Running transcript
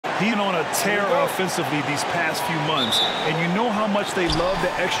He's on a tear offensively these past few months, and you know how much they love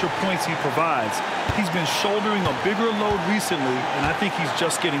the extra points he provides. He's been shouldering a bigger load recently, and I think he's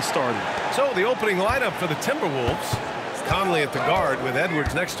just getting started. So the opening lineup for the Timberwolves. Conley at the guard with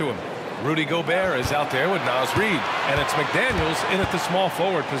Edwards next to him. Rudy Gobert is out there with Naz Reid, and it's McDaniels in at the small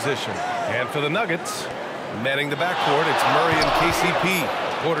forward position. And for the Nuggets, manning the backcourt, it's Murray and KCP.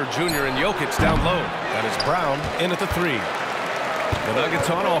 Porter Jr. and Jokic down low. That is Brown in at the 3. The Nuggets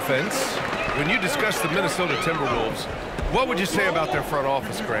on offense. When you discuss the Minnesota Timberwolves, what would you say about their front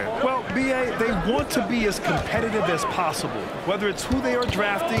office, Grant? Well, B.A., they want to be as competitive as possible. Whether it's who they are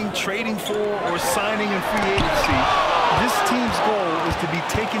drafting, trading for, or signing in free agency, this team's goal is to be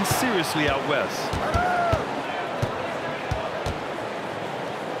taken seriously out west.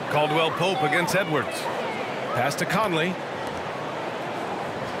 Caldwell Pope against Edwards. Pass to Conley.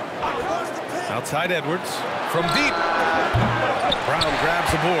 Outside Edwards. From deep. Brown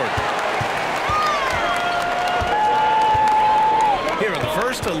grabs the board. Here in the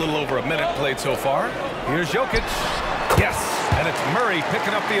first, a little over a minute played so far. Here's Jokic. Yes, and it's Murray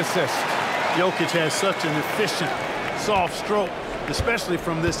picking up the assist. Jokic has such an efficient, soft stroke, especially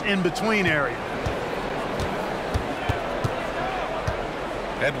from this in-between area.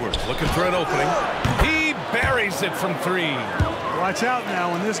 Edwards looking for an opening. He buries it from 3. Watch out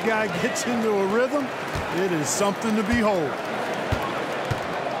now. When this guy gets into a rhythm, it is something to behold.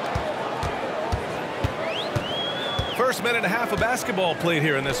 First minute and a half of basketball played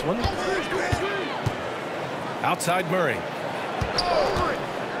here in this one. Outside Murray.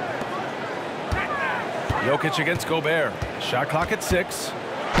 Jokic against Gobert. Shot clock at 6.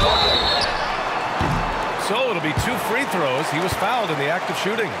 So it'll be 2 free throws. He was fouled in the act of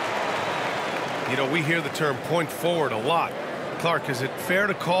shooting. You know, we hear the term point forward a lot. Clark, is it fair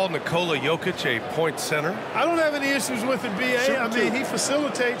to call Nikola Jokic a point center? I don't have any issues with it, B.A. I mean, he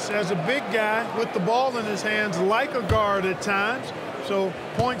facilitates as a big guy with the ball in his hands like a guard at times. So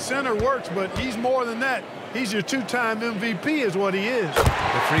point center works, but he's more than that. He's your 2-time MVP is what he is.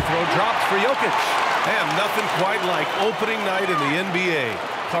 The free throw drops for Jokic. And nothing quite like opening night in the NBA.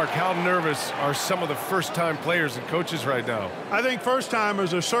 Clark, how nervous are some of the first-time players and coaches right now? I think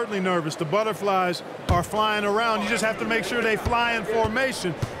first-timers are certainly nervous. The butterflies are flying around. You just have to make sure they fly in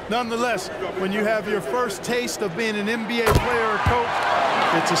formation. Nonetheless, when you have your first taste of being an NBA player or coach,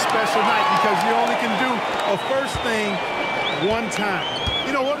 it's a special night because you only can do a first thing one time.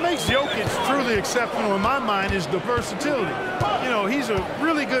 You know, what makes Jokic truly exceptional in my mind is the versatility. You know, he's a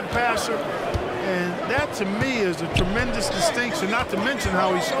really good passer. And that, to me, is a tremendous distinction, not to mention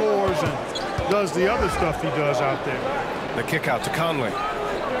how he scores and does the other stuff he does out there. The kick out to Conley.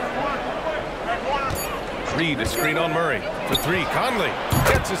 Reid, a screen on Murray. For 3, Conley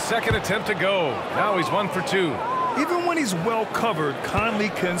gets his second attempt to go. Now he's 1 for 2. Even when he's well covered, Conley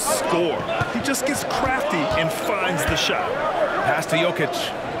can score. He just gets crafty and finds the shot. Pass to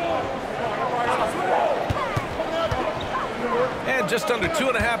Jokic. And just under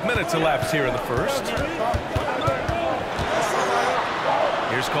 2.5 minutes elapsed here in the first.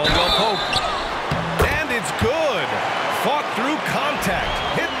 Here's Caldwell Pope. And it's good. Fought through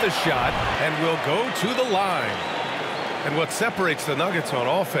contact, hit the shot, and will go to the line. And what separates the Nuggets on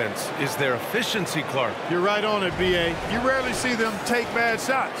offense is their efficiency, Clark. You're right on it, B.A. You rarely see them take bad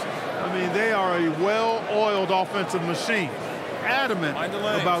shots. I mean, they are a well-oiled offensive machine. Adamant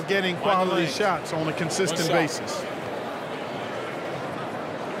about getting quality shots on a consistent basis.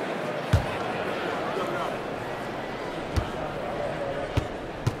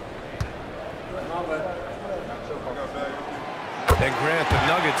 And Grant, the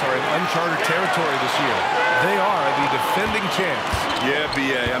Nuggets are in uncharted territory this year. They are the defending champs. Yeah,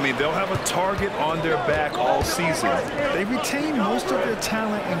 B.A. I mean, they'll have a target on their back all season. They retain most of their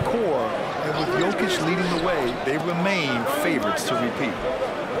talent and core, and with Jokic leading the way, they remain favorites to repeat.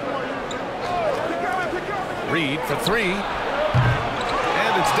 Reid for 3.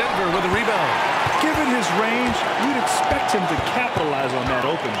 And it's Denver with a rebound. Given his range, you'd expect him to capitalize on that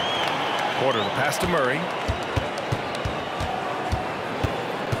opening. Porter, the pass to Murray.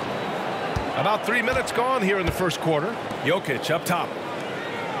 About 3 minutes gone here in the first quarter. Jokic up top.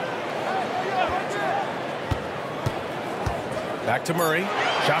 Back to Murray.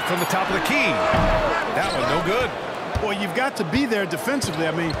 Shot from the top of the key. That one no good. Well, you've got to be there defensively.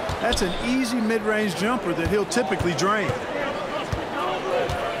 I mean, that's an easy mid-range jumper that he'll typically drain.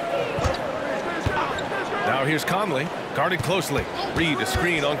 Now here's Conley. Guarded closely. Reid, a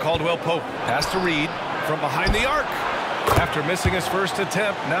screen on Caldwell Pope. Pass to Reid from behind the arc. After missing his first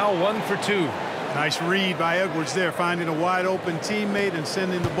attempt, now 1 for 2. Nice read by Edwards there, finding a wide open teammate and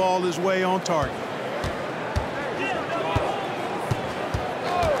sending the ball his way on target.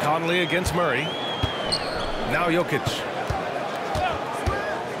 Conley against Murray. Now Jokic.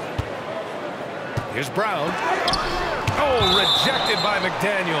 Here's Brown. Oh, rejected by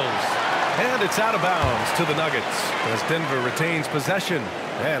McDaniels. And it's out of bounds to the Nuggets as Denver retains possession.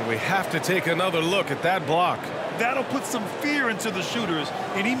 And we have to take another look at that block. That'll put some fear into the shooters,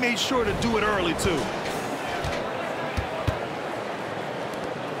 and he made sure to do it early, too.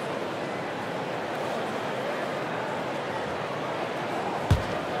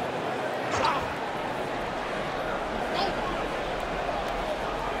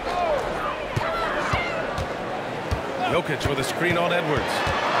 Jokic with a screen on Edwards.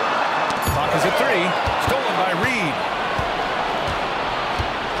 Clock is at 3. Stolen by Reed.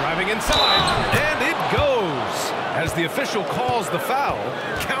 Driving inside, and it goes. As the official calls the foul,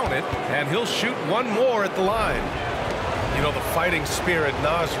 count it, and he'll shoot one more at the line. You know, the fighting spirit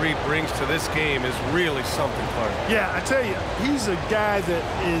Naz Reid brings to this game is really something, Clark. Yeah, I tell you, he's a guy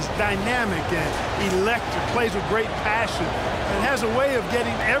that is dynamic and electric, plays with great passion, and has a way of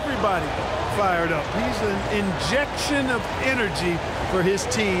getting everybody fired up. He's an injection of energy for his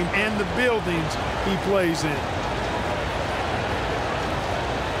team and the buildings he plays in.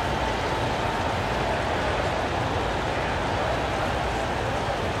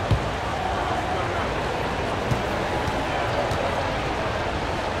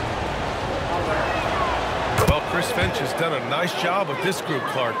 Well, Chris Finch has done a nice job with this group,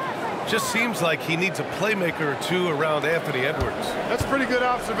 Clark. Just seems like he needs a playmaker or two around Anthony Edwards. That's a pretty good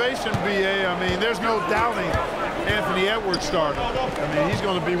observation, B.A. I mean, there's no doubting Anthony Edwards starting. I mean, he's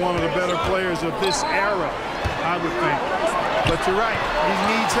going to be one of the better players of this era, I would think. But you're right. He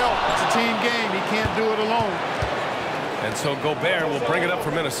needs help. It's a team game. He can't do it alone. And so Gobert will bring it up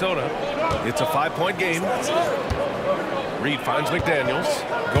for Minnesota. It's a 5-point game. Reed finds McDaniels.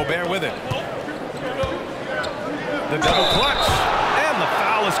 Gobert with it. The double clutch. And the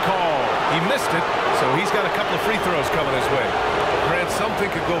foul is called. He missed it, so he's got a couple of free throws coming his way. Grant, some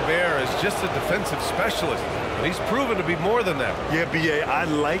think of Gobert as just a defensive specialist, but he's proven to be more than that. Yeah, B.A., I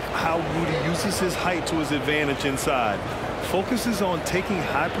like how Rudy uses his height to his advantage inside. Focuses on taking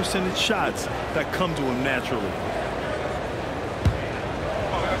high percentage shots that come to him naturally.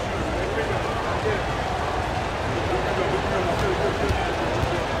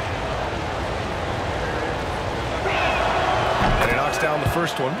 Down the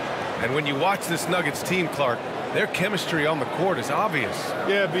first one. And when you watch this Nuggets team, Clark, their chemistry on the court is obvious.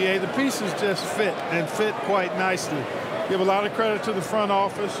 Yeah, B.A., the pieces just fit and fit quite nicely. Give a lot of credit to the front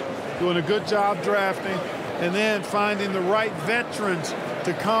office, doing a good job drafting, and then finding the right veterans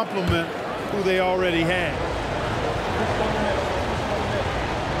to complement who they already had.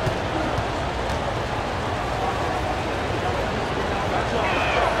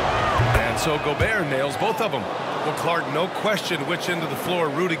 And so Gobert nails both of them. Well, Clark, no question which end of the floor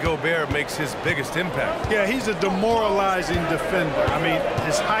Rudy Gobert makes his biggest impact. Yeah, he's a demoralizing defender. I mean,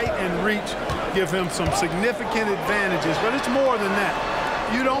 his height and reach give him some significant advantages, but it's more than that.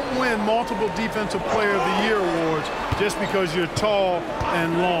 You don't win multiple Defensive Player of the Year awards just because you're tall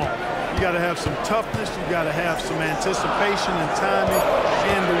and long. You got to have some toughness, you got to have some anticipation and timing,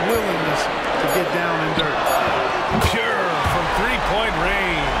 and the willingness to get down and dirty. Pure from three-point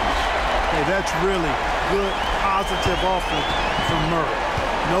range. Hey, that's really good, positive offense from Murray.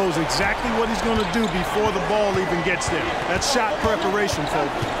 Knows exactly what he's going to do before the ball even gets there. That's shot preparation,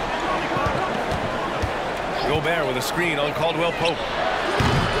 folks. Gobert with a screen on Caldwell Pope.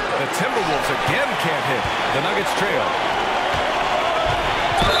 The Timberwolves again can't hit. The Nuggets trail.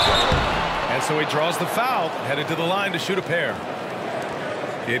 And so he draws the foul, headed to the line to shoot a pair.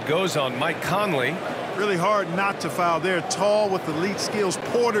 It goes on Mike Conley. Really hard not to foul there. Tall with elite skills.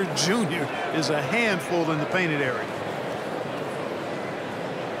 Porter Jr. is a handful in the painted area.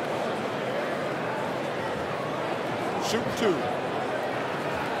 Shoot two.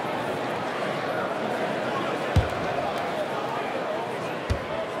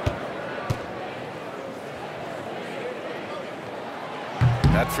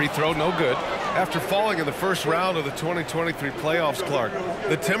 That free throw no good. After falling in the first round of the 2023 playoffs, Clark,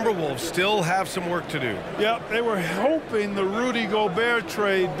 the Timberwolves still have some work to do. Yep, they were hoping the Rudy Gobert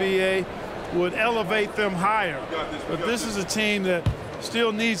trade, B.A., would elevate them higher. But this is a team that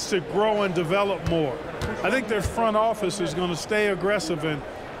still needs to grow and develop more. I think their front office is going to stay aggressive in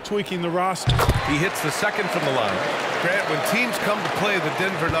tweaking the roster. He hits the second from the line. Grant, when teams come to play the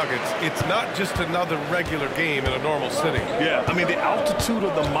Denver Nuggets, it's not just another regular game in a normal city. Yeah, I mean, the altitude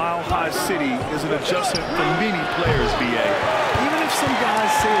of the mile-high city is an adjustment for many players, B.A. Even if some guys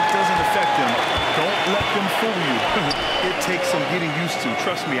say it doesn't affect them, don't let them fool you. It takes some getting used to.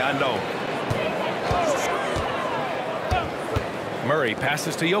 Trust me, I know. Murray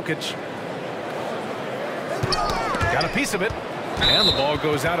passes to Jokic. Got a piece of it. And the ball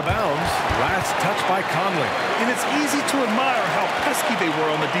goes out of bounds. Last touch by Conley. And it's easy to admire how pesky they were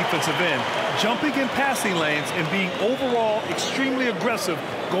on the defensive end, jumping in passing lanes and being overall extremely aggressive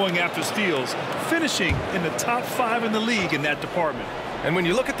going after steals, finishing in the top 5 in the league in that department. And when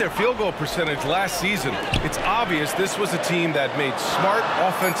you look at their field goal percentage last season, it's obvious this was a team that made smart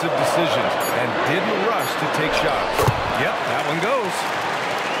offensive decisions and didn't rush to take shots. Yep, that one goes.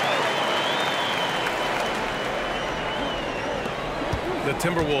 The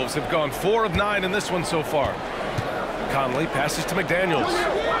Timberwolves have gone 4 of 9 in this one so far. Conley passes to McDaniels.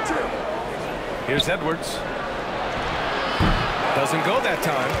 Here's Edwards. Doesn't go that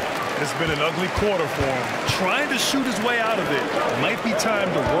time. It's been an ugly quarter for him. Trying to shoot his way out of it. Might be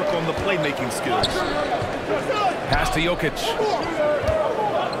time to work on the playmaking skills. Pass to Jokic.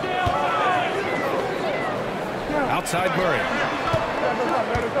 Outside Murray.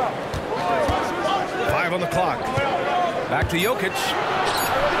 5 on the clock. Back to Jokic.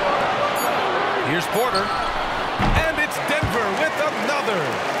 Here's Porter. And it's Denver with another.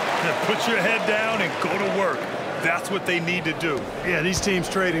 Put your head down and go to work. That's what they need to do. Yeah, these teams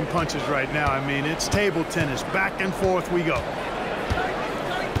trading punches right now. I mean, it's table tennis. Back and forth we go.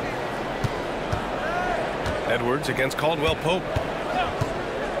 Edwards against Caldwell Pope.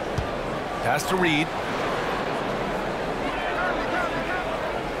 Pass to Reed.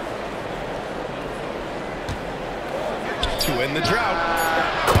 To end the drought.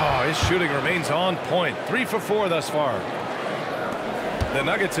 Oh, his shooting remains on point. 3 for 4 thus far. The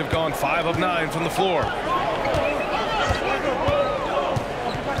Nuggets have gone 5 of 9 from the floor.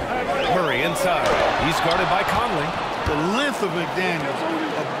 Murray inside. He's guarded by Conley. The length of McDaniels,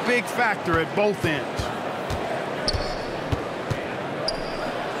 a big factor at both ends.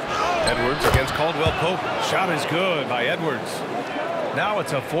 Edwards against Caldwell Pope. Shot is good by Edwards. Now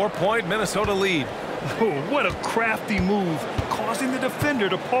it's a 4-point Minnesota lead. Oh, what a crafty move, causing the defender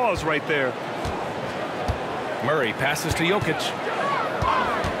to pause right there. Murray passes to Jokic.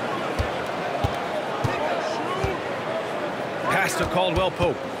 Pass to Caldwell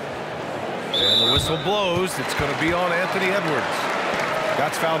Pope. And the whistle blows. It's going to be on Anthony Edwards.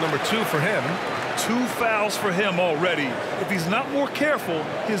 That's foul number 2 for him. 2 fouls for him already. If he's not more careful,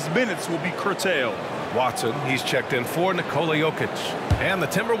 his minutes will be curtailed. Watson, he's checked in for Nikola Jokic. And the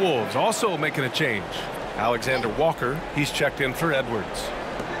Timberwolves also making a change. Alexander Walker, he's checked in for Edwards.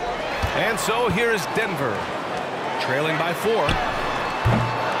 And so here is Denver, trailing by 4.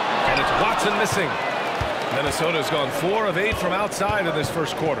 And it's Watson missing. Minnesota's gone 4 of 8 from outside in this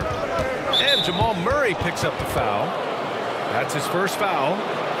first quarter. And Jamal Murray picks up the foul. That's his first foul.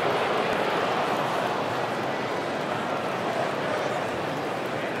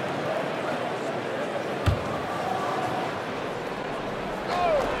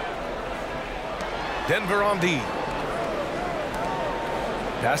 Denver on D.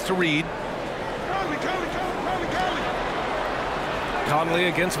 Pass to Reed. Conley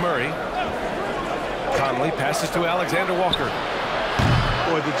against Murray. Conley passes to Alexander Walker.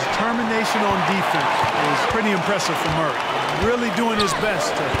 Boy, the determination on defense is pretty impressive for Murray. Really doing his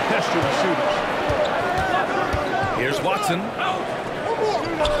best to pester the shooters. Here's Watson.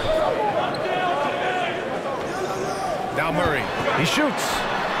 Now Murray. He shoots.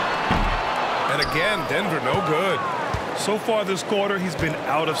 And again, Denver no good. So far this quarter, he's been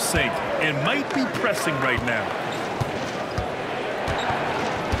out of sync and might be pressing right now.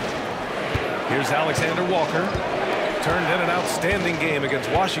 Here's Alexander Walker. Turned in an outstanding game against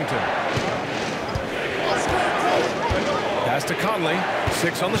Washington. Pass to Conley.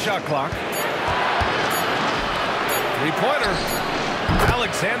 6 on the shot clock. 3-pointer.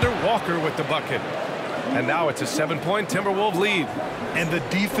 Alexander Walker with the bucket. And now it's a 7-point Timberwolves lead. And the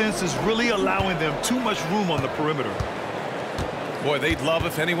defense is really allowing them too much room on the perimeter. Boy, they'd love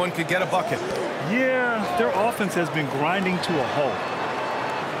if anyone could get a bucket. Yeah, their offense has been grinding to a halt.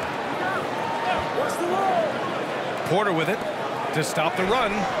 Porter with it to stop the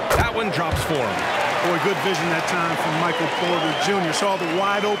run. That one drops for him. Boy, good vision that time from Michael Porter Jr. Saw the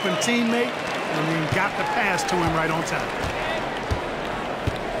wide open teammate and then got the pass to him right on time.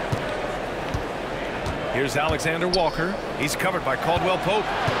 Here's Alexander Walker. He's covered by Caldwell Pope.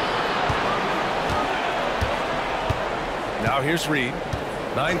 Now here's Reed.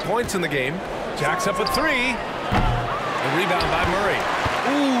 9 points in the game. Jacks up at 3. The rebound by Murray.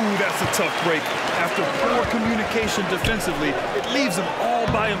 Ooh, that's a tough break. After poor communication defensively, it leaves him all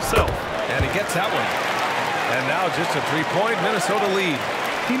by himself. And he gets that one. And now just a 3-point Minnesota lead.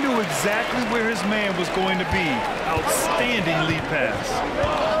 He knew exactly where his man was going to be. Outstanding lead pass.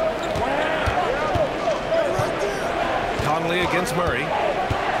 Conley Conley against Murray.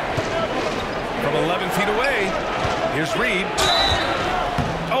 From 11 feet away, here's Reed.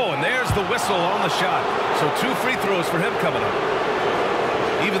 Oh, and there's the whistle on the shot. So 2 free throws for him coming up.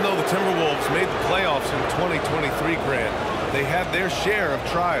 Even though the Timberwolves made the playoffs in 2023, Grant, they had their share of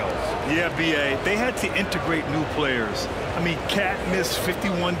trials. Yeah, B.A., they had to integrate new players. I mean, Cat missed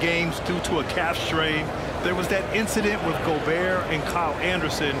 51 games due to a calf strain. There was that incident with Gobert and Kyle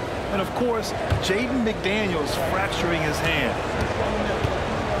Anderson. And, of course, Jaden McDaniels fracturing his hand.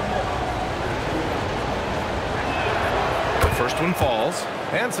 The first one falls.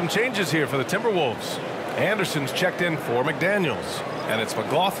 And some changes here for the Timberwolves. Anderson's checked in for McDaniels. And it's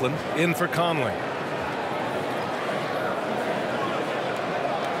McLaughlin in for Conley.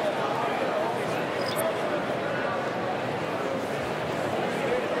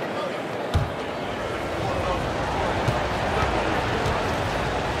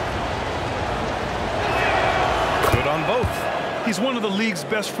 Good on both. He's one of the league's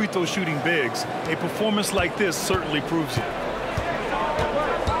best free throw shooting bigs. A performance like this certainly proves it.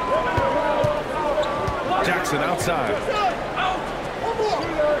 Jackson outside.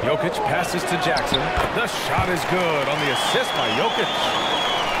 Jokic passes to Jackson. The shot is good on the assist by Jokic.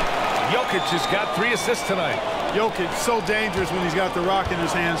 Jokic has got 3 assists tonight. Jokic, so dangerous when he's got the rock in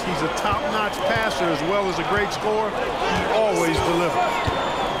his hands. He's a top-notch passer as well as a great scorer. He always delivers.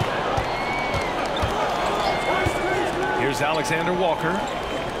 Here's Alexander Walker.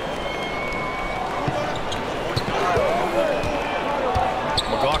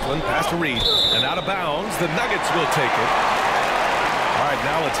 McLaughlin pass to Reed. And out of bounds, the Nuggets will take it. All right,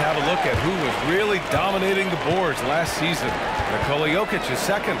 now let's have a look at who was really dominating the boards last season. Nikola Jokic is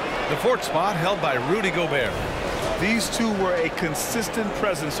second. The 4th spot held by Rudy Gobert. These two were a consistent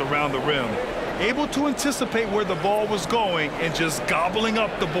presence around the rim, able to anticipate where the ball was going and just gobbling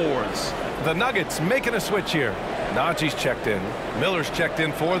up the boards. The Nuggets making a switch here. Najee's checked in. Miller's checked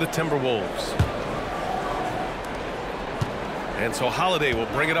in for the Timberwolves. And so Holiday will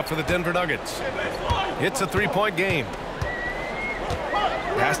bring it up for the Denver Nuggets. It's a 3-point game.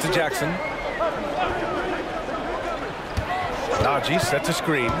 Pass to Jackson. Najee sets a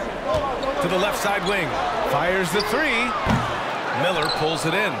screen. To the left side wing. Fires the 3. Miller pulls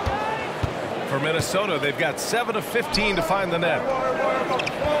it in. For Minnesota, they've got 7 of 15 to find the net.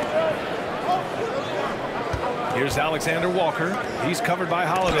 Here's Alexander Walker. He's covered by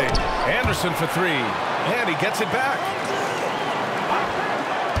Holiday. Anderson for 3. And he gets it back.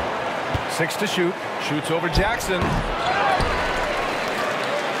 6 to shoot. Shoots over Jackson.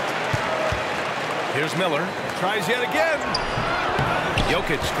 Here's Miller. Tries yet again.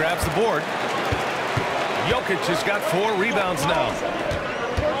 Jokic grabs the board. Jokic has got 4 rebounds now.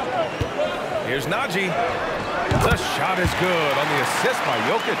 Here's Najee. The shot is good on the assist by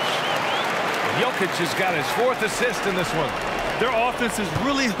Jokic. Jokic has got his 4th assist in this one. Their offense is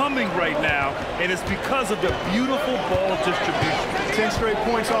really humming right now, and it's because of the beautiful ball distribution. 10 straight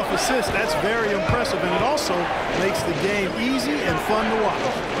points off assists. That's very impressive, and it also makes the game easy and fun to watch.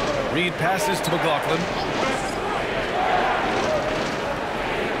 Reed passes to McLaughlin.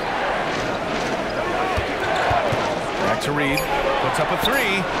 Back to Reed. Puts up a 3.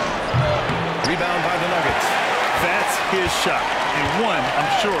 Rebound by the Nuggets. That's his shot, and one I'm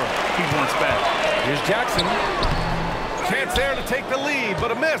sure he wants back. Here's Jackson. Chance there to take the lead,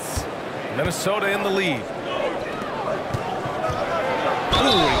 but a miss. Minnesota in the lead.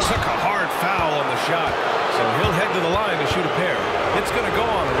 Ooh, he took a hard foul on the shot. So he'll head to the line to shoot a pair. It's going to go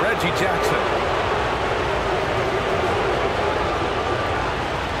on Reggie Jackson.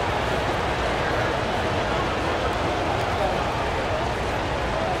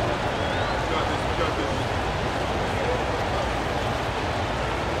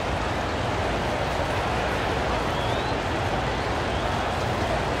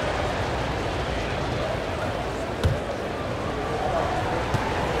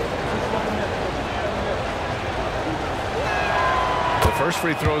 First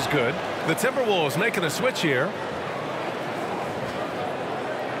free throw is good. The Timberwolves making a switch here.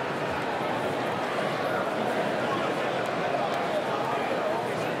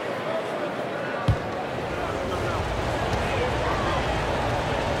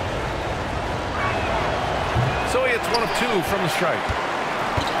 So he hits 1 of 2 from the strike.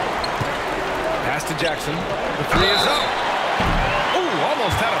 Pass to Jackson. The 3 is up. Ooh,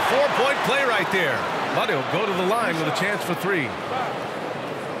 almost had a 4-point play right there. But he'll go to the line with a chance for 3.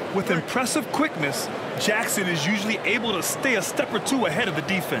 With impressive quickness, Jackson is usually able to stay a step or 2 ahead of the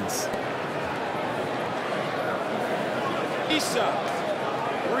defense.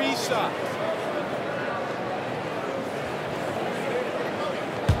 Reset.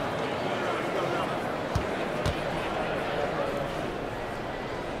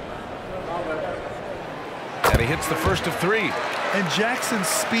 And he hits the first of 3. And Jackson's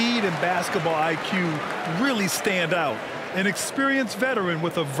speed and basketball IQ really stand out. An experienced veteran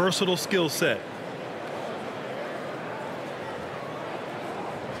with a versatile skill set.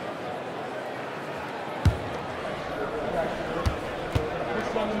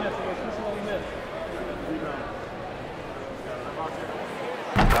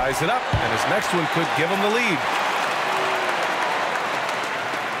 Ties it up, and his next one could give him the lead.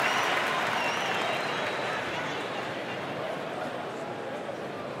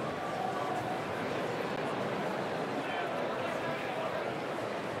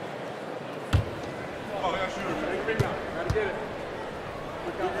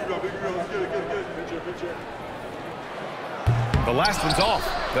 The last one's off.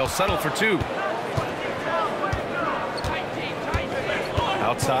 They'll settle for 2.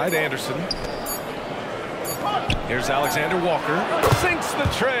 Outside, Anderson. Here's Alexander Walker. Sinks the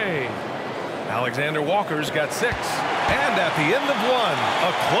tray. Alexander Walker's got 6. And at the end of 1,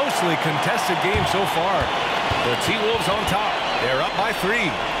 a closely contested game so far. The T-Wolves on top. They're up by 3.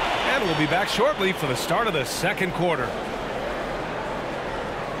 And we'll be back shortly for the start of the second quarter.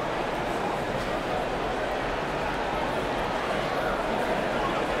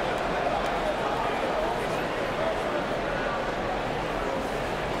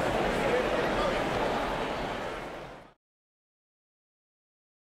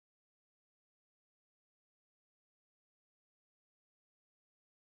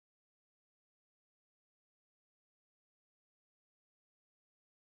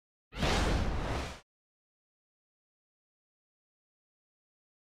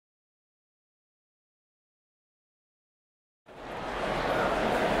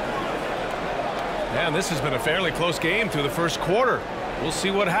 And this has been a fairly close game through the first quarter. We'll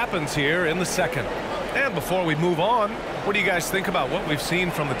see what happens here in the second. And before we move on, what do you guys think about what we've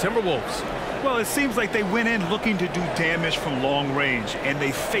seen from the Timberwolves? Well, it seems like they went in looking to do damage from long range, and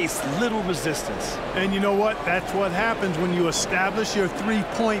they faced little resistance. And you know what? That's what happens when you establish your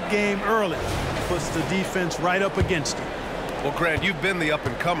three-point game early. Puts the defense right up against it. Well, Grant, you've been the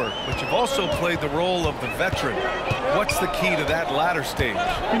up-and-comer, but you've also played the role of the veteran. What's the key to that latter stage?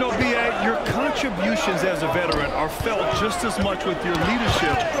 You know, B.A., your contributions as a veteran are felt just as much with your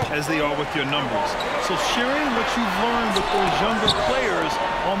leadership as they are with your numbers. So sharing what you've learned with those younger players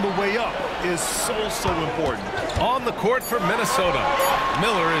on the way up is so important. On the court for Minnesota,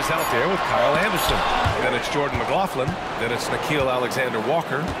 Miller is out there with Kyle Anderson. Then it's Jordan McLaughlin. Then it's Nickeil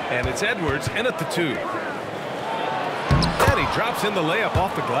Alexander-Walker. And it's Edwards in at the 2. And he drops in the layup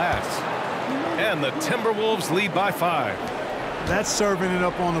off the glass. And the Timberwolves lead by 5. That's serving it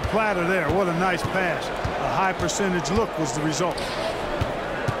up on the platter there. What a nice pass. A high percentage look was the result.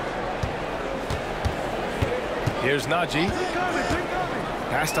 Here's Najee.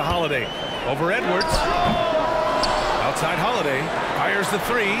 Pass to Holiday. Over Edwards. Outside Holiday. Fires the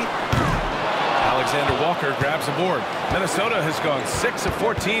 3. Alexander Walker grabs the board. Minnesota has gone 6 of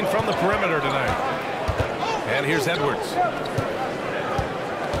 14 from the perimeter tonight. And here's Edwards.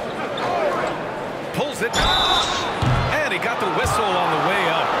 Pulls it. And he got the whistle on the way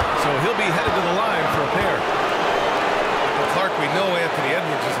up. So he'll be headed to the line for a pair. Well, Clark, we know Anthony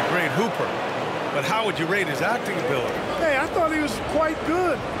Edwards is a great hooper. But how would you rate his acting ability? Hey, I thought he was quite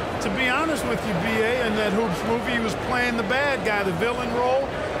good. To be honest with you, B.A., in that Hoops movie, he was playing the bad guy, the villain role.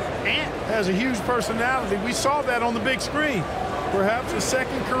 Ant has a huge personality. We saw that on the big screen. Perhaps a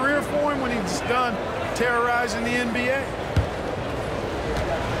second career for him when he's done terrorizing the NBA.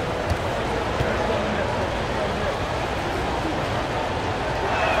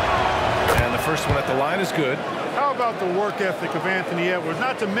 And the first one at the line is good. How about the work ethic of Anthony Edwards?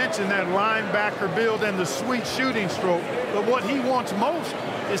 Not to mention that linebacker build and the sweet shooting stroke. But what he wants most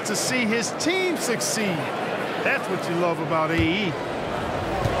is to see his team succeed. That's what you love about AE.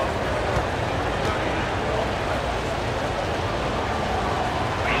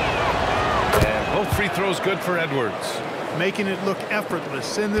 Both free throws good for Edwards. Making it look effortless.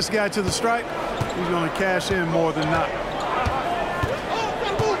 Send this guy to the stripe. He's going to cash in more than not.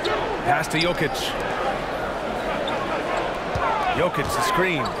 Pass to Jokic. Jokic the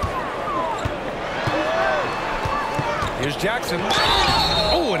screen. Here's Jackson.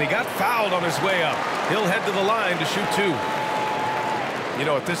 Oh, and he got fouled on his way up. He'll head to the line to shoot 2. You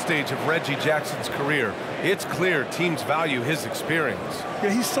know, at this stage of Reggie Jackson's career, it's clear teams value his experience.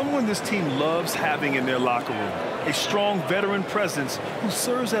 Yeah, he's someone this team loves having in their locker room. A strong veteran presence who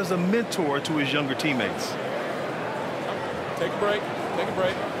serves as a mentor to his younger teammates. Take a break. Take a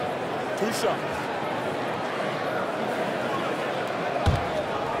break. 2 shots.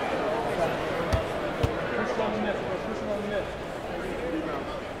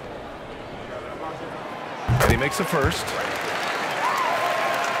 And he makes the first.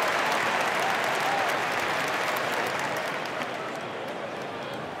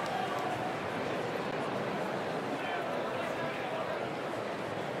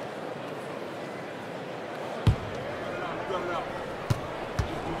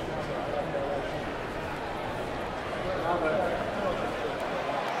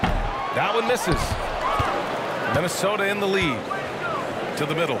 That one misses. Minnesota in the lead. To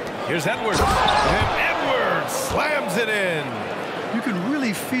the middle. Here's Edwards. And Edwards slams it in. You can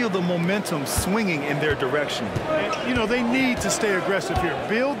really feel the momentum swinging in their direction. And, you know, they need to stay aggressive here.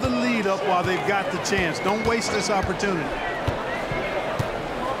 Build the lead up while they've got the chance. Don't waste this opportunity.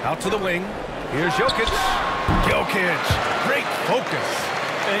 Out to the wing. Here's Jokic. Jokic. Great focus.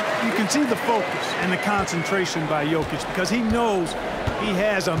 And you can see the focus and the concentration by Jokic because he knows he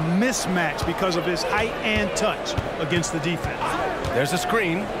has a mismatch because of his height and touch against the defense. There's a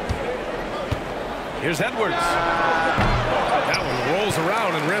screen. Here's Edwards. That one rolls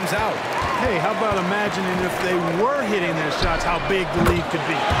around and rims out. Hey, how about imagining if they were hitting their shots, how big the lead could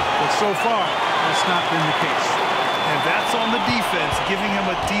be. But so far, that's not been the case. And that's on the defense, giving him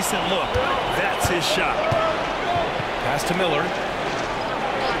a decent look. That's his shot. Pass to Miller.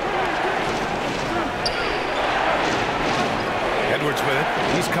 Edwards with it.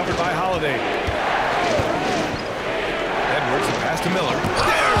 He's covered by Holiday. Edwards, a pass to Miller.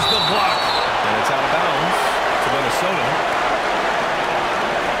 There's the block. And it's out of bounds to Minnesota.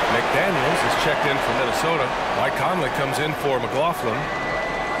 McDaniels is checked in for Minnesota. Mike Conley comes in for McLaughlin.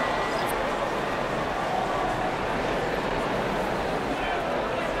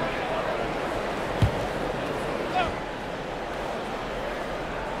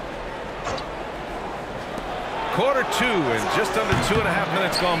 Quarter two and just under 2.5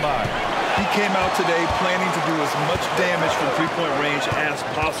 minutes gone by. He came out today planning to do as much damage from three-point range as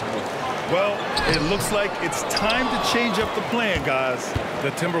possible. Well, it looks like it's time to change up the plan, guys. The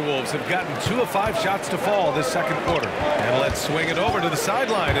Timberwolves have gotten 2 of 5 shots to fall this second quarter. And let's swing it over to the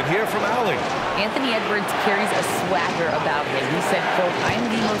sideline and hear from Allie. Anthony Edwards carries a swagger about him. He said, quote, "I'm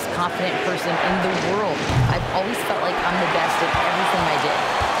the most confident person in the world. I've always felt like I'm the best at everything I did."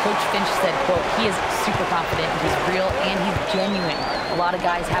 Coach Finch said, quote, "He is super confident, he's real, and he's genuine. A lot of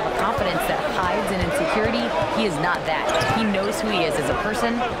guys have a confidence that hides in insecurity. He is not that. He knows who he is as a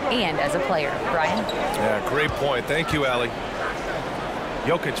person and as a player." Brian? Yeah, great point. Thank you, Allie.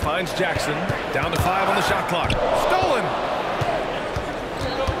 Jokic finds Jackson. Down to 5 on the shot clock. Stolen!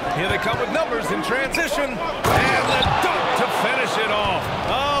 Here they come with numbers in transition. And the dunk to finish it off.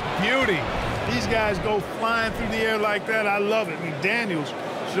 A beauty. These guys go flying through the air like that. I love it. McDaniels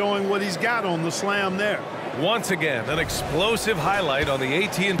showing what he's got on the slam there. Once again, an explosive highlight on the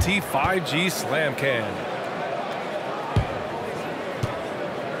AT&T 5G Slam Can.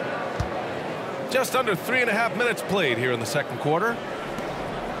 Just under 3.5 minutes played here in the second quarter.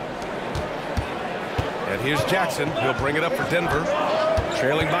 And here's Jackson. He'll bring it up for Denver,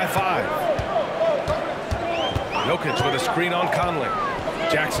 trailing by 5. Jokic with a screen on Conley.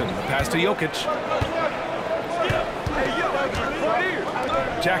 Jackson, the pass to Jokic.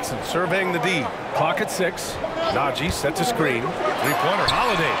 Jackson surveying the D. Clock at 6. Najee sets a screen. Three-pointer,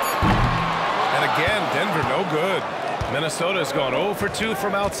 Holiday. And again, Denver no good. Minnesota has gone 0 for 2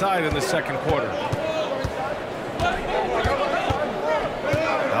 from outside in the second quarter.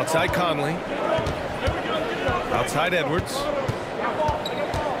 Outside Conley. Outside Edwards.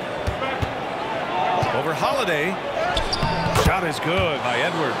 Over Holiday. Shot is good by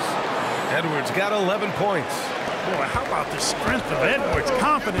Edwards. Edwards got 11 points. Boy, how about the strength of Edwards?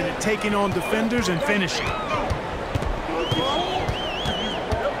 Confident at taking on defenders and finishing.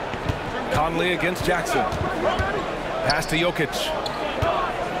 Conley against Jackson. Pass to Jokic.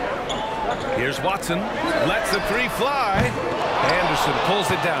 Here's Watson. Lets the 3 fly. Anderson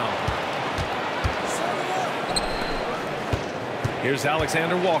pulls it down. Here's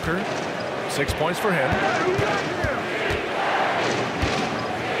Alexander Walker. 6 points for him.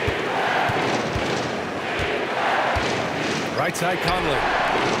 Right side Conley.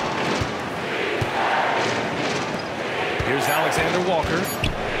 Here's Alexander Walker.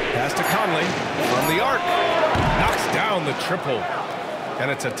 Pass to Conley from the arc. Knocks down the triple.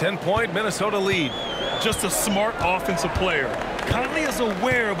 And it's a 10-point Minnesota lead. Just a smart offensive player. Conley is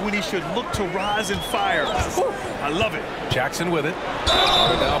aware of when he should look to rise and fire. Whew, I love it. Jackson with it.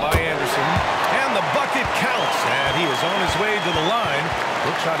 Guarded now by Anderson. And the bucket counts. And he is on his way to the line.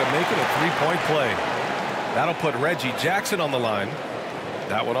 He'll try to make it a 3-point play. That'll put Reggie Jackson on the line.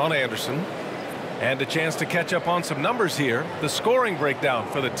 That one on Anderson. And a chance to catch up on some numbers here. The scoring breakdown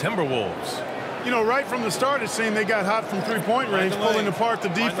for the Timberwolves. You know, right from the start, it seemed they got hot from three-point range, pulling apart the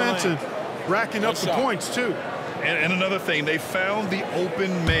defense and racking up the points, too. And another thing, they found the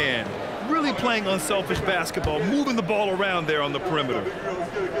open man. Really playing unselfish basketball, moving the ball around there on the perimeter.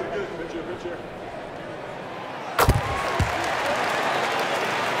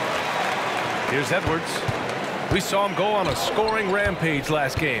 Here's Edwards. We saw him go on a scoring rampage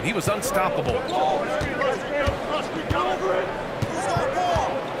last game. He was unstoppable.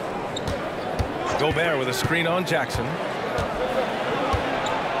 Gobert with a screen on Jackson.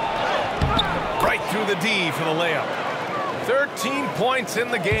 Right through the D for the layup. 13 points in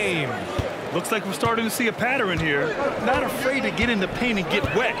the game. Looks like we're starting to see a pattern here. Not afraid to get in the paint and get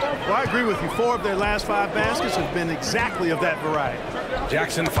wet. Well, I agree with you. 4 of their last 5 baskets have been exactly of that variety.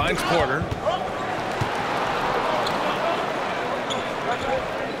 Jackson finds Porter.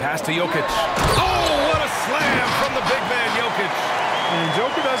 Pass to Jokic. Oh, what a slam from the big man, Jokic. And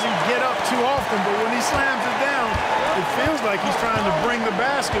Joker doesn't get up too often, but when he slams it down, it feels like he's trying to bring the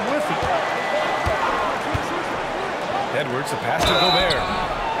basket with him. Edwards, a pass to Gobert.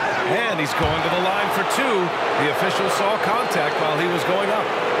 And he's going to the line for 2. The official saw contact while he was going up.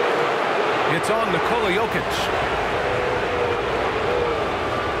 It's on Nikola Jokic.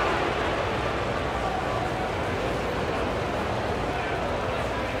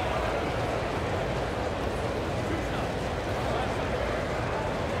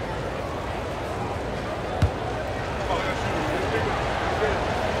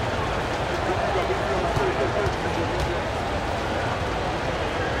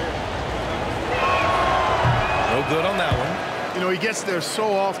 Good on that one. You know, he gets there so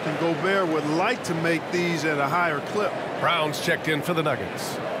often. Gobert would like to make these at a higher clip. Brown's checked in for the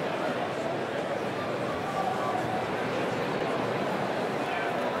Nuggets.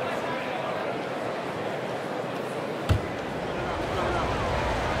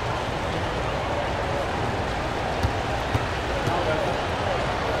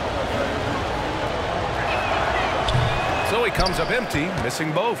 So he comes up empty,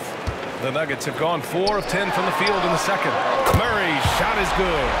 missing both. The Nuggets have gone 4 of 10 from the field in the second. Murray's shot is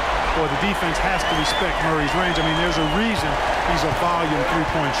good. Boy, the defense has to respect Murray's range. I mean, there's a reason he's a volume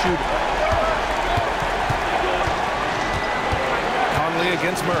 3-point shooter. Conley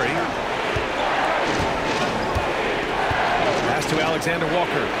against Murray. Pass to Alexander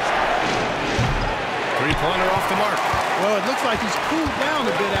Walker. Three-pointer off the mark. Well, it looks like he's cooled down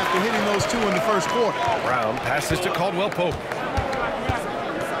a bit after hitting those 2 in the first quarter. Brown passes to Caldwell Pope.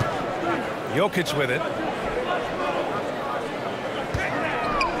 Jokic with it.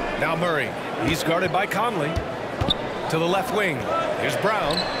 Now Murray. He's guarded by Conley. To the left wing. Here's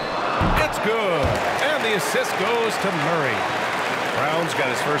Brown. It's good. And the assist goes to Murray. Brown's got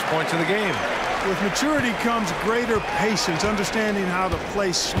his first points in the game. With maturity comes greater patience, understanding how to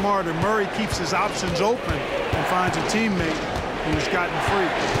play smarter. Murray keeps his options open and finds a teammate who's gotten free.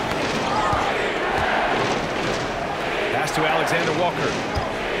 Pass to Alexander Walker.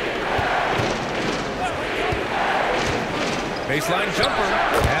 Baseline jumper.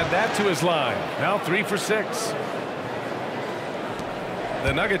 Add that to his line. Now 3 for 6.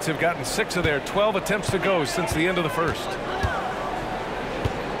 The Nuggets have gotten 6 of their 12 attempts to go since the end of the first.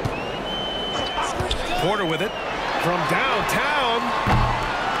 Porter with it from downtown.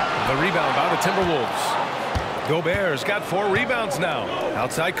 The rebound by the Timberwolves. Gobert's got 4 rebounds now.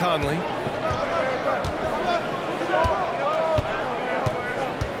 Outside Conley.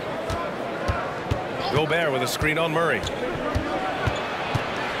 Gobert with a screen on Murray.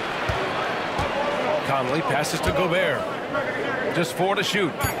 Conley passes to Gobert. Just 4 to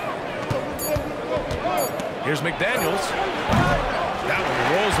shoot. Here's McDaniels. That one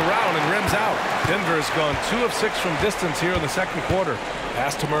rolls around and rims out. Denver has gone 2 of 6 from distance here in the second quarter.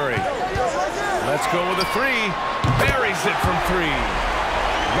 Pass to Murray. Let's go with a 3. Buries it from 3.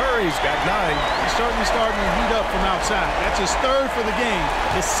 Murray's got 9. He's certainly starting to heat up from outside. That's his 3rd for the game,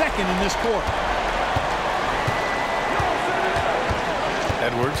 his 2nd in this quarter.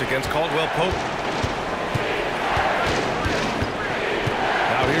 Edwards against Caldwell Pope.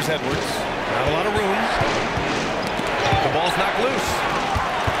 Now here's Edwards. Not a lot of room. The ball's knocked loose.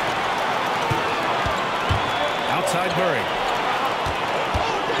 Outside Murray.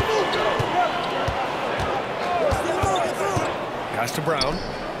 Pass to Brown.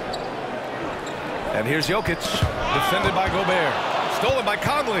 And here's Jokic. Defended by Gobert. Stolen by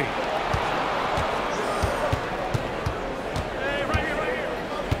Conley.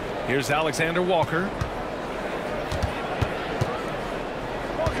 Here's Alexander Walker.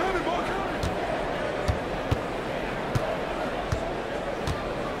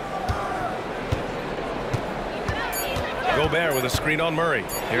 Gobert with a screen on Murray.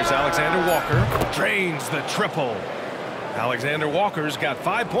 Here's Alexander Walker. Drains the triple. Alexander Walker's got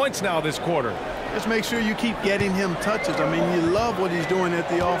 5 points now this quarter. Just make sure you keep getting him touches. I mean, you love what he's doing at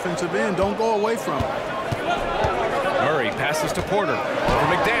the offensive end. Don't go away from it. Murray passes to Porter. For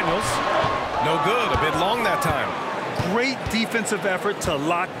McDaniels. No good. A bit long that time. Great defensive effort to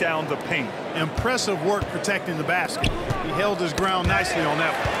lock down the paint. Impressive work protecting the basket. He held his ground nicely on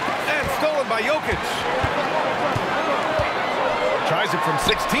that one. And stolen by Jokic. Tries it from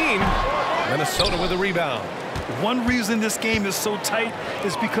 16. Minnesota with a rebound. One reason this game is so tight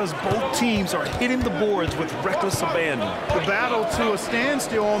is because both teams are hitting the boards with reckless abandon. The battle to a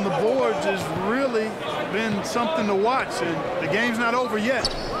standstill on the boards has really been something to watch. And the game's not over yet.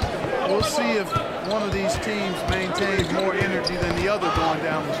 We'll see if one of these teams maintains more energy than the other going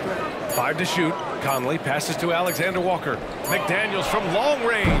down the stretch. 5 to shoot. Conley passes to Alexander Walker. McDaniels from long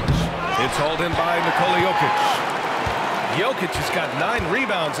range. It's hauled in by Nikola Jokic. Jokic has got 9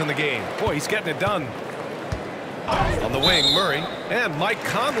 rebounds in the game. Boy, he's getting it done. On the wing, Murray. And Mike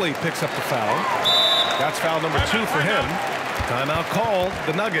Conley picks up the foul. That's foul number 2 for him. Timeout called.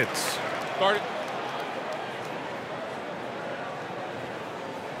 The Nuggets. Start it.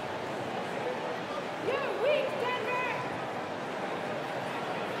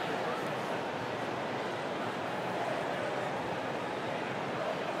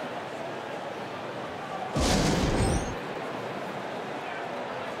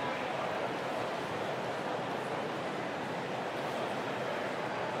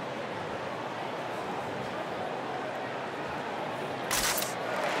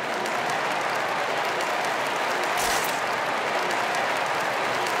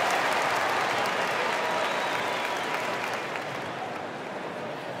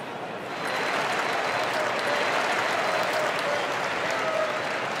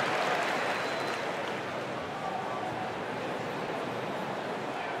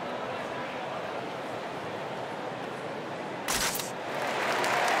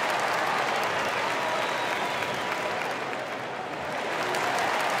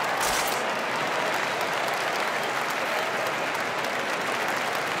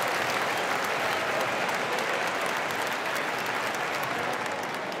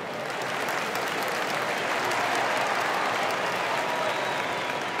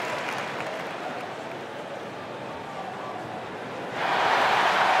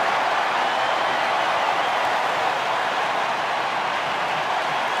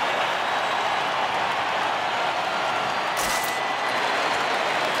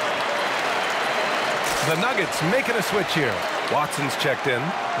 The Nuggets making a switch here. Watson's checked in.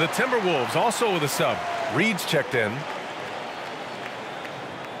 The Timberwolves also with a sub. Reed's checked in.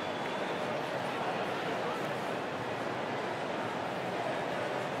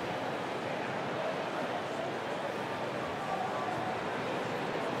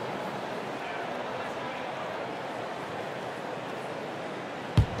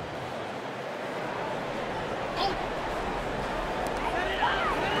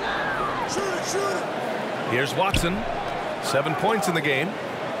 Here's Watson. 7 points in the game.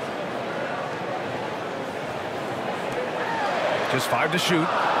 Just 5 to shoot.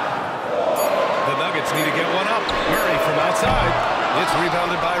 The Nuggets need to get one up. Murray from outside. It's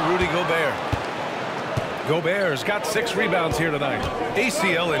rebounded by Rudy Gobert. Gobert's got 6 rebounds here tonight.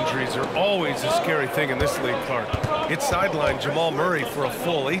 ACL injuries are always a scary thing in this league, Clark. It sidelined Jamal Murray for a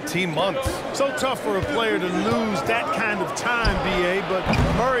full 18 months. So tough for a player to lose that kind of time, B.A., but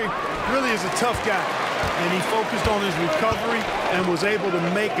Murray really is a tough guy. And he focused on his recovery and was able to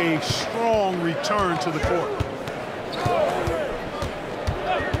make a strong return to the court.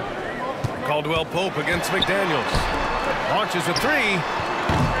 Caldwell Pope against McDaniels. Launches a 3.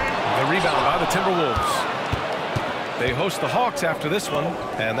 The rebound by the Timberwolves. They host the Hawks after this one,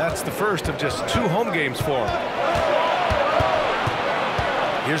 and that's the first of just 2 home games for them.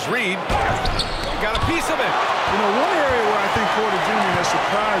 Here's Reed. Got a piece of it. You know, one area where I think Porter Jr. has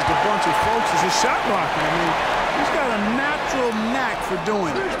surprised a bunch of folks is his shot blocking. I mean, he's got a natural knack for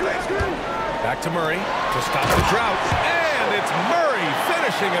doing it. Back to Murray to stop the drought. And it's Murray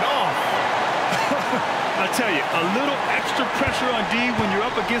finishing it off. I tell you, a little extra pressure on D when you're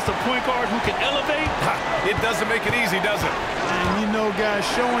up against a point guard who can elevate. It doesn't make it easy, does it? And you know, guys,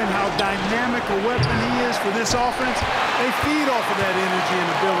 showing how dynamic a weapon he is for this offense, they feed off of that energy and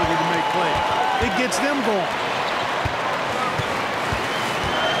ability to make plays. It gets them going.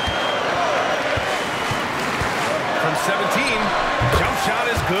 From 17, jump shot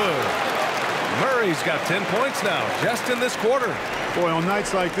is good. Murray's got 10 points now, just in this quarter. Boy, on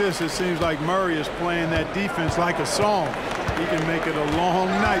nights like this, it seems like Murray is playing that defense like a song. He can make it a long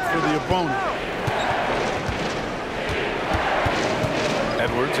night for the opponent.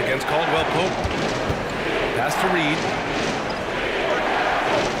 Edwards against Caldwell Pope. Pass to Reed.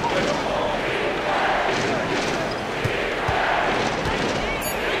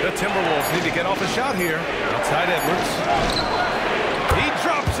 get off a shot here. Outside Edwards. He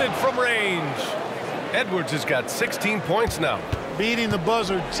drops it from range. Edwards has got 16 points now. Beating the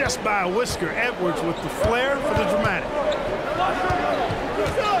buzzer just by a whisker. Edwards with the flair for the dramatic.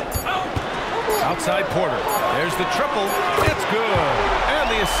 Outside Porter. There's the triple. It's good. And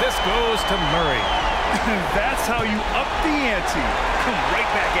the assist goes to Murray. That's how you up the ante. Come right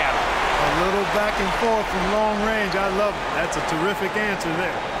back at him. A little back and forth from long range. I love it. That's a terrific answer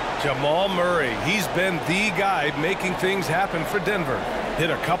there. Jamal Murray, he's been the guy making things happen for Denver. Hit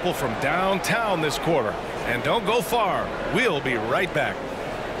a couple from downtown this quarter. And don't go far. We'll be right back.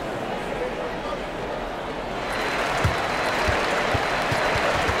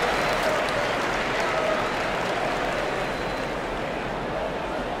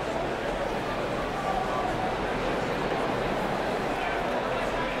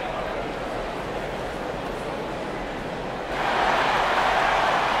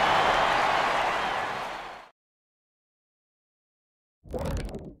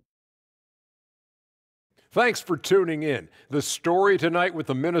 Thanks for tuning in. The story tonight with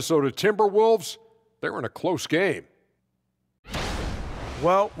the Minnesota Timberwolves, they're in a close game.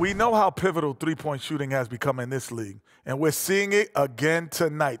 Well, we know how pivotal three-point shooting has become in this league, and we're seeing it again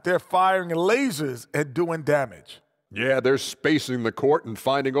tonight. They're firing lasers and doing damage. Yeah, they're spacing the court and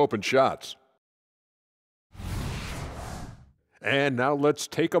finding open shots. And now let's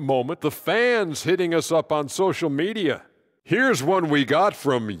take a moment. The fans hitting us up on social media. Here's one we got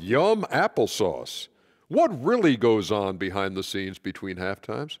from Yum Applesauce. What really goes on behind the scenes between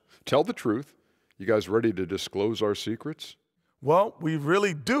halftimes? Tell the truth. You guys ready to disclose our secrets? Well, we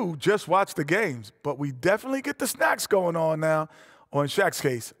really do just watch the games, but we definitely get the snacks going on now. Or in Shaq's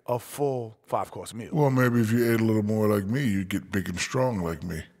case, a full 5-course meal. Well, maybe if you ate a little more like me, you'd get big and strong like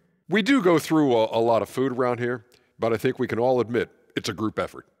me. We do go through a lot of food around here, but I think we can all admit it's a group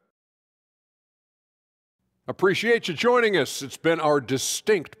effort. Appreciate you joining us. It's been our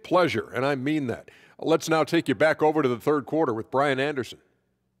distinct pleasure, and I mean that. Let's now take you back over to the third quarter with Brian Anderson.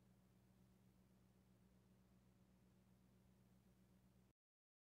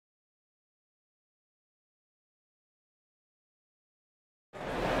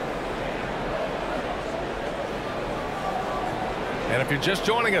 And if you're just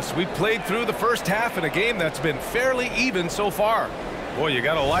joining us, we played through the first half in a game that's been fairly even so far. Boy, you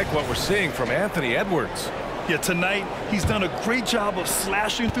got to like what we're seeing from Anthony Edwards. Yeah, tonight, he's done a great job of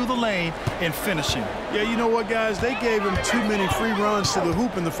slashing through the lane and finishing. Yeah, you know what, guys? They gave him too many free runs to the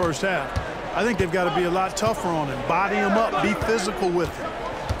hoop in the first half. I think they've got to be a lot tougher on him. Body him up, be physical with him.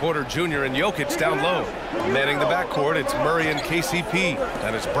 Porter Jr. and Jokic down low. Manning the backcourt, it's Murray and KCP.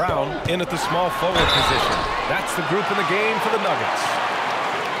 And it's Brown in at the small forward position. That's the group in the game for the Nuggets.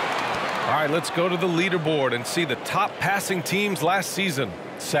 All right, let's go to the leaderboard and see the top passing teams last season.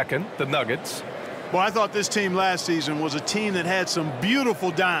 Second, the Nuggets. Well, I thought this team last season was a team that had some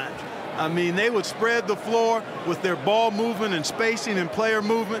beautiful dimes. I mean, they would spread the floor with their ball movement and spacing and player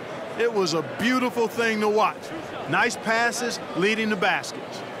movement. It was a beautiful thing to watch. Nice passes leading to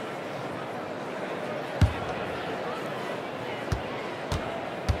baskets.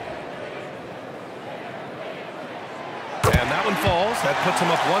 And that one falls. That puts him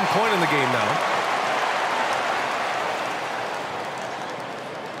up 1 point in the game now.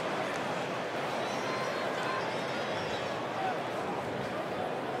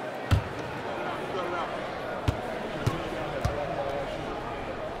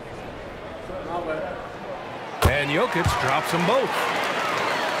 And Jokic drops them both.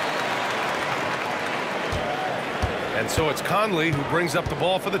 And so it's Conley who brings up the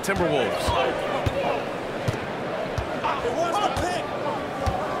ball for the Timberwolves.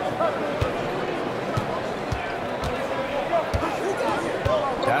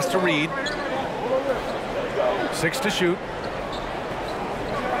 Pass to Reed. 6 to shoot.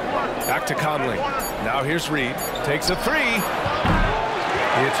 Back to Conley. Now here's Reed. Takes a 3.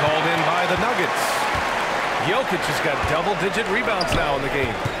 It's hauled in by the Nuggets. Jokic has got double-digit rebounds now in the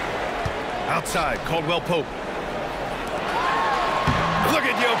game. Outside, Caldwell Pope. Look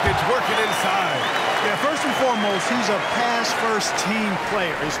at Jokic working inside. Yeah, first and foremost, he's a pass-first team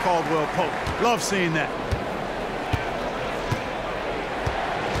player, is Caldwell Pope. Love seeing that.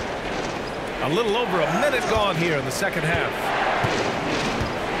 A little over a minute gone here in the second half.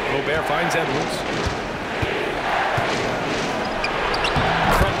 Gobert finds Edwards.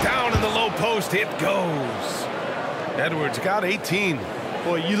 From down in the low post, it goes. Edwards got 18.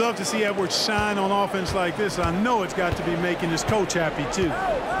 Boy, you love to see Edwards shine on offense like this. I know it's got to be making his coach happy, too.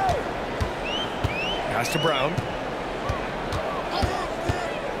 Pass to Brown.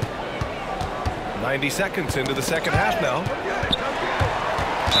 90 seconds into the second half now.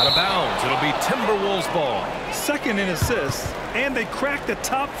 Out of bounds. It'll be Timberwolves ball. Second in assists, and they cracked the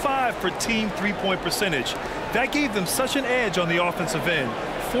top 5 for team three-point percentage. That gave them such an edge on the offensive end,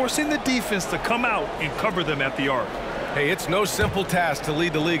 forcing the defense to come out and cover them at the arc. Hey, it's no simple task to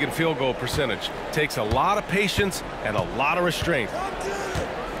lead the league in field goal percentage. It takes a lot of patience and a lot of restraint.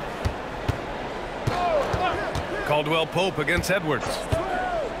 Caldwell Pope against Edwards.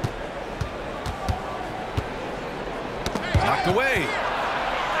 Knocked away.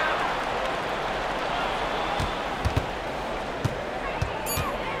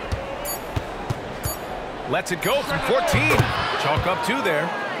 Lets it go from 14. Chalk up 2 there.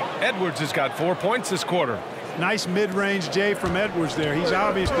 Edwards has got 4 points this quarter. Nice mid-range J from Edwards there. He's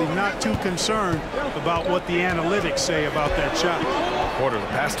obviously not too concerned about what the analytics say about that shot. Quarter the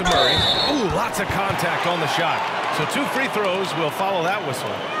pass to Murray. Ooh, lots of contact on the shot. So 2 free throws will follow that whistle.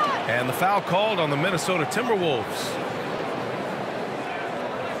 And the foul called on the Minnesota Timberwolves.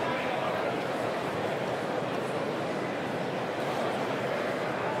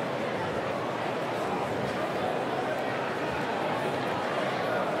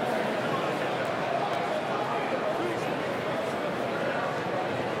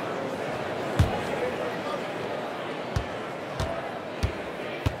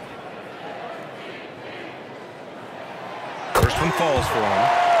 First one falls for him.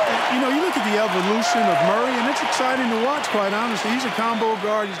 You know, you look at the evolution of Murray, and it's exciting to watch, quite honestly. He's a combo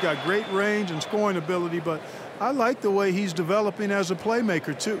guard. He's got great range and scoring ability, but I like the way he's developing as a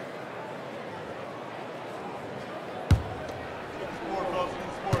playmaker, too.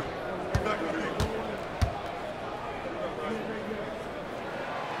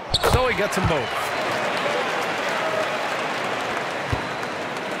 So he gets them both.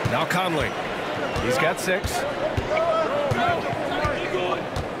 Now Conley. He's got 6.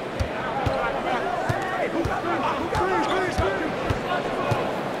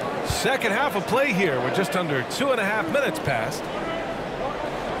 Second half of play here. We're just under 2.5 minutes past.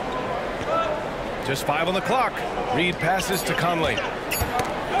 Just 5 on the clock. Reed passes to Conley.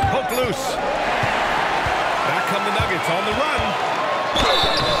 Poke loose. Back come the Nuggets on the run.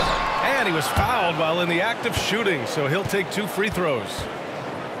 And he was fouled while in the act of shooting, so he'll take 2 free throws.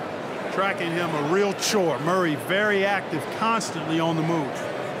 Tracking him a real chore. Murray very active, constantly on the move.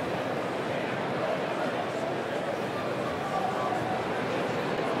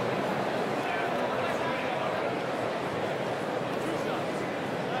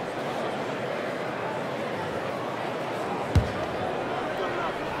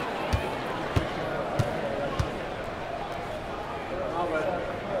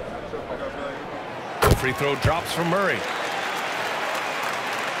 The free throw drops from Murray.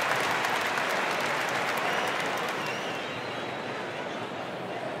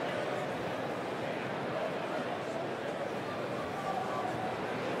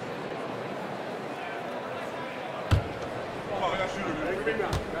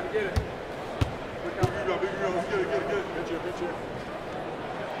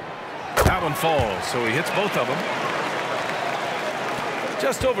 That one falls, so he hits both of them.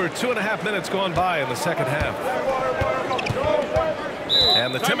 Just over 2.5 minutes gone by in the second half.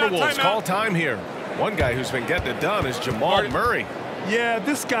 And the Timberwolves call time here. One guy who's been getting it done is Jamal Murray. Yeah,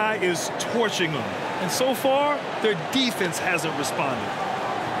 this guy is torching them. And so far, their defense hasn't responded.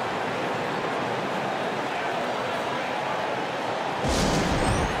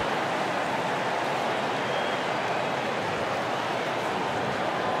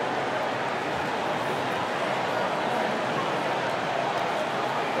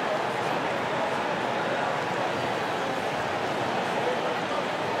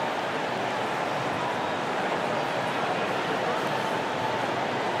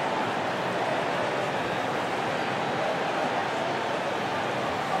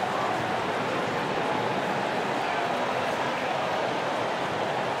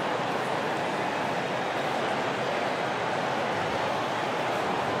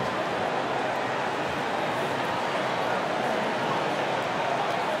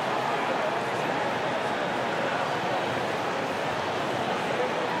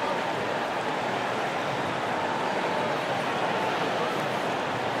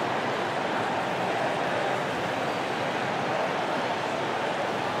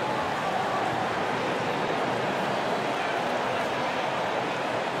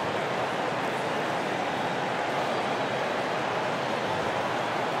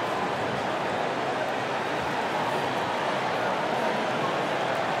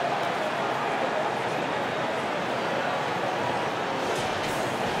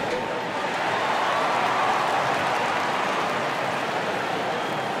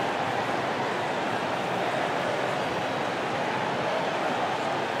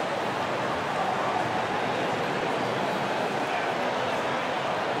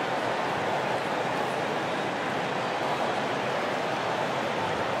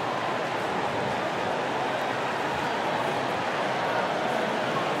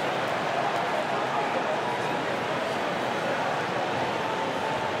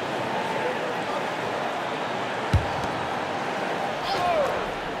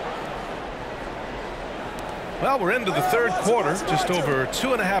 Well, we're into the third quarter, just over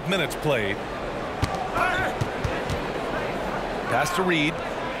 2.5 minutes played. Pass to Reed.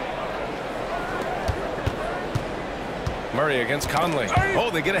 Murray against Conley.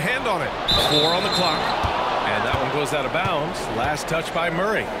 Oh, they get a hand on it. 4 on the clock. And that one goes out of bounds. Last touch by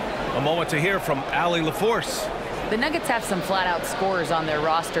Murray. A moment to hear from Allie LaForce. The Nuggets have some flat-out scorers on their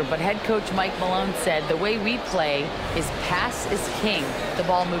roster, but head coach Mike Malone said the way we play is pass is king. The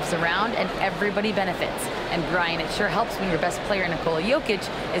ball moves around and everybody benefits. And Brian, it sure helps when your best player, Nikola Jokic,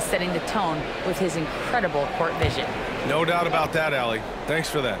 is setting the tone with his incredible court vision. No doubt about that, Allie. Thanks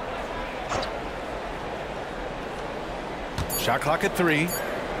for that. Shot clock at 3.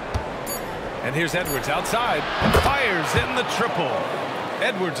 And here's Edwards outside. Fires in the triple.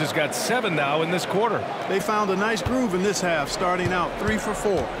 Edwards has got 7 now in this quarter. They found a nice groove in this half, starting out 3 for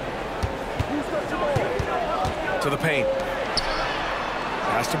 4. To the paint.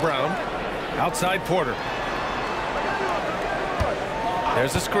 Pass to Brown. Outside Porter.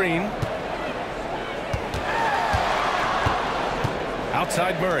 There's a screen.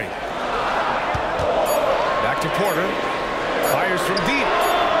 Outside Murray. Back to Porter. Fires from deep.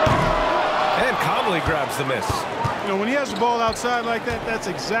 And Conley grabs the miss. You know, when he has the ball outside like that, that's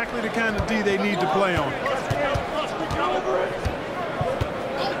exactly the kind of D they need to play on.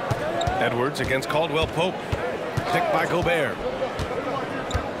 Edwards against Caldwell Pope. Picked by Gobert.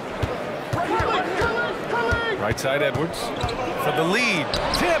 Right side Edwards for the lead.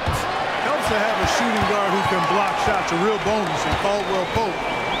 Tipped. Helps to have a shooting guard who can block shots, a real bonus, and Caldwell Pope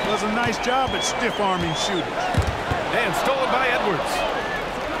does a nice job at stiff-arming shooters. And stolen by Edwards.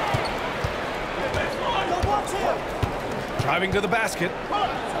 Driving to the basket.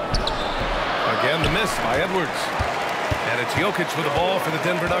 Again, the miss by Edwards. And it's Jokic with the ball for the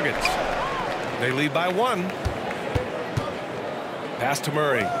Denver Nuggets. They lead by 1. Pass to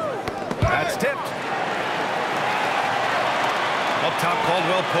Murray. That's tipped. Up top,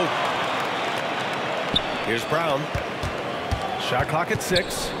 Caldwell Pope. Here's Brown. Shot clock at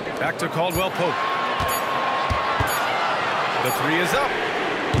 6. Back to Caldwell Pope. The 3 is up.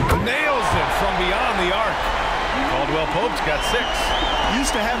 Nails it from beyond the arc. Caldwell Pope's got 6. Used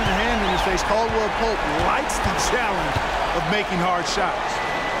to having a hand in his face, Caldwell Pope likes the challenge of making hard shots.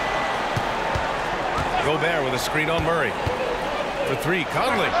 Gobert with a screen on Murray. For 3,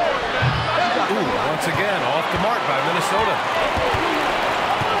 Conley. Ooh, once again, off the mark by Minnesota.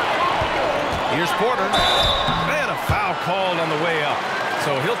 Here's Porter. And a foul called on the way up.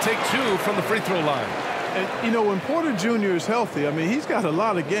 So he'll take 2 from the free throw line. And, you know, when Porter Jr. is healthy, I mean, he's got a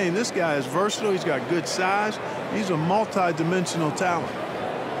lot of game. This guy is versatile. He's got good size. He's a multi-dimensional talent.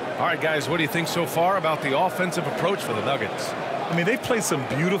 All right, guys, what do you think so far about the offensive approach for the Nuggets? I mean, they've played some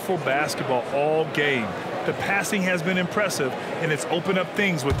beautiful basketball all game. The passing has been impressive, and it's opened up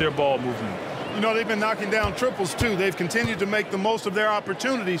things with their ball movement. You know, they've been knocking down triples, too. They've continued to make the most of their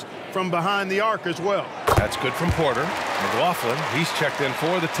opportunities from behind the arc as well. That's good from Porter. McLaughlin, he's checked in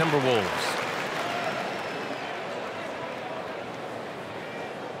for the Timberwolves.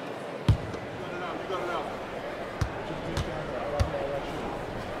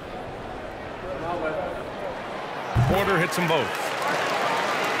 Porter hits them both.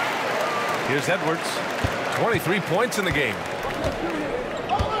 Here's Edwards. 23 points in the game.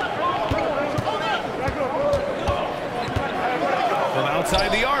 From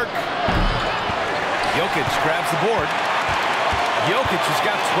outside the arc. Jokic grabs the board. Jokic has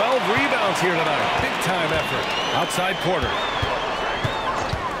got 12 rebounds here tonight. Big time effort. Outside Porter.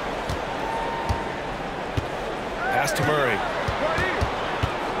 Pass to Murray.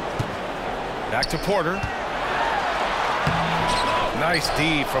 Back to Porter. Nice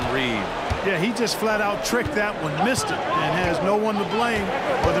D from Reed. Yeah, he just flat out tricked that one, missed it, and has no one to blame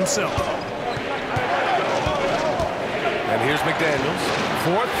but himself. And here's McDaniels.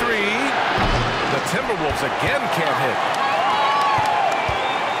 4-3. The Timberwolves again can't hit.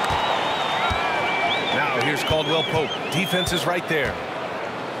 Now here's Caldwell Pope. Defense is right there.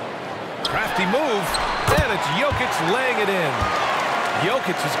 Crafty move. And it's Jokic laying it in.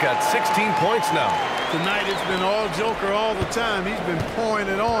 Jokic has got 16 points now. Tonight it's been all Joker all the time. He's been pouring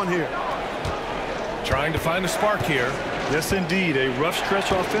it on here. Trying to find a spark here. Yes, indeed. A rough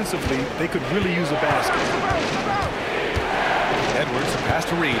stretch offensively. They could really use a basket. Edwards, pass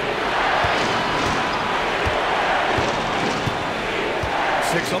to Reed.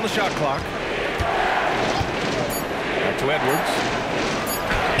 6 on the shot clock. Back to Edwards.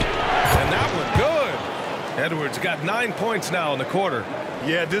 And that one good. Edwards got 9 points now in the quarter.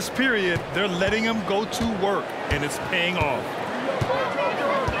 Yeah, this period, they're letting him go to work, and it's paying off.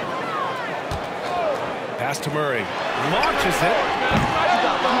 Pass to Murray. Launches it.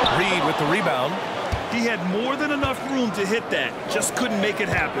 Reed with the rebound. He had more than enough room to hit that, just couldn't make it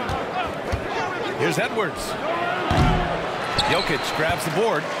happen. Here's Edwards. Jokic grabs the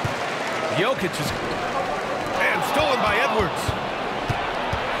board. Jokic is... and stolen by Edwards.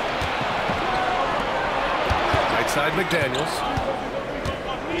 Right side McDaniels.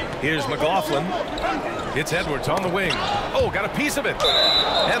 Here's McLaughlin. It's Edwards on the wing. Oh, got a piece of it.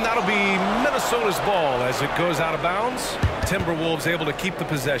 And that'll be Minnesota's ball as it goes out of bounds. Timberwolves able to keep the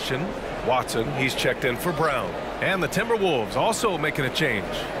possession. Watson, he's checked in for Brown. And the Timberwolves also making a change.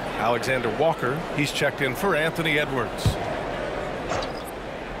 Alexander Walker, he's checked in for Anthony Edwards.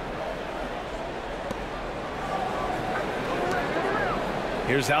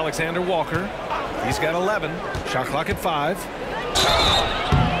 Here's Alexander Walker. He's got 11. Shot clock at 5.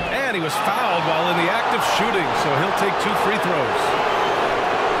 And he was fouled while in the act of shooting, so he'll take 2 free throws.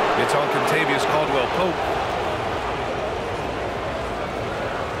 It's on Contavious Caldwell-Pope.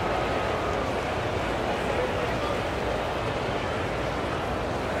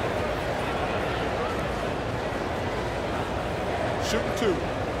 Shooting 2.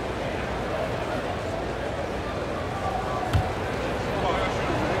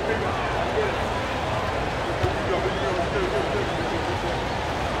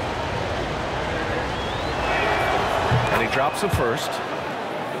 And he drops the first.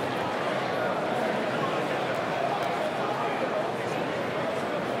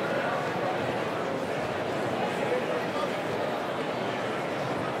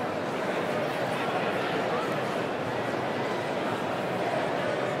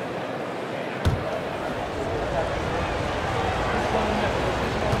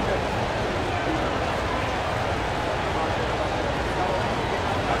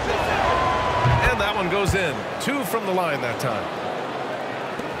 Goes in. 2 from the line that time.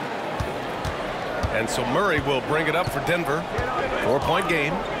 And so Murray will bring it up for Denver. 4-point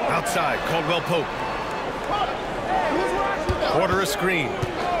game. Outside, Caldwell-Pope. Porter a screen.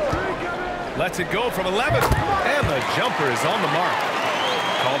 Lets it go from 11. And the jumper is on the mark.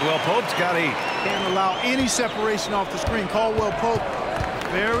 Caldwell-Pope's got 8. Can't allow any separation off the screen. Caldwell-Pope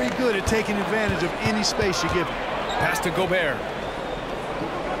very good at taking advantage of any space you give him. Pass to Gobert.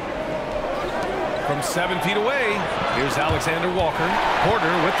 From 7 feet away, here's Alexander Walker.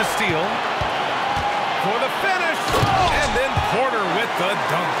 Porter with the steal. For the finish. And then Porter with the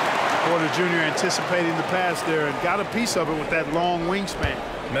dunk. Porter Jr. anticipating the pass there and got a piece of it with that long wingspan.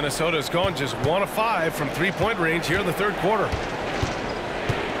 Minnesota's gone just 1 of 5 from 3-point range here in the third quarter.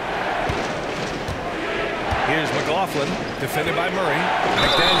 Here's McLaughlin, defended by Murray.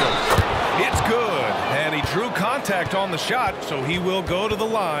 McDaniels. It's good. And he drew contact on the shot, so he will go to the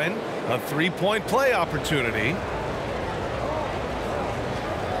line. A 3-point play opportunity.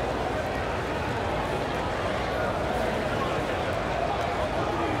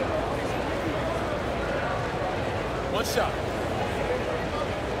 One shot.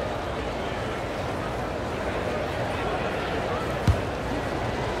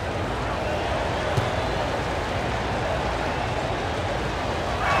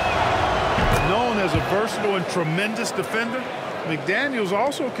 Known as a versatile and tremendous defender, McDaniels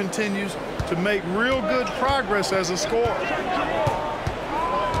also continues to make real good progress as a scorer.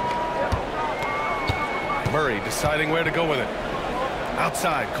 Murray deciding where to go with it.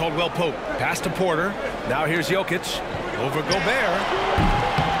 Outside, Caldwell-Pope. Pass to Porter. Now here's Jokic. Over Gobert.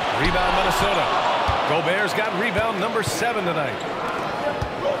 Rebound Minnesota. Gobert's got rebound number 7 tonight.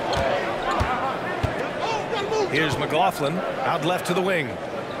 Here's McLaughlin. Out left to the wing.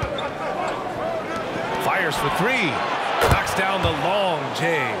 Fires for 3. Knocks down the long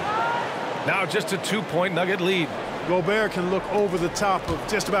J. Now just a 2-point Nugget lead. Gobert can look over the top of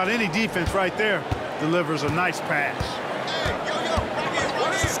just about any defense right there. Delivers a nice pass.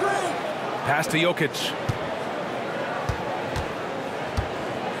 Pass to Jokic.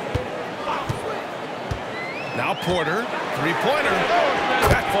 Now Porter. 3-pointer.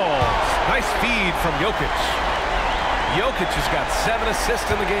 That falls. Nice feed from Jokic. Jokic has got 7 assists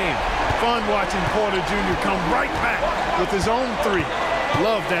in the game. Fun watching Porter Jr. come right back with his own 3.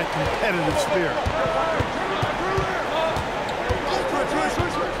 Love that competitive spirit.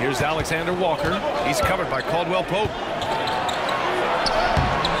 Here's Alexander Walker. He's covered by Caldwell-Pope.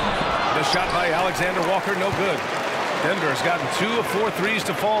 The shot by Alexander Walker, no good. Denver has gotten 2 of 4 threes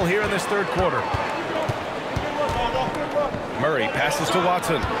to fall here in this third quarter. Murray passes to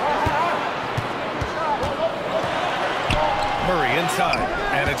Watson. Murray inside,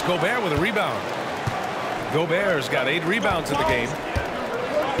 and it's Gobert with a rebound. Gobert's got 8 rebounds in the game.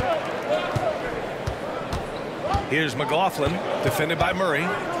 Here's McLaughlin, defended by Murray.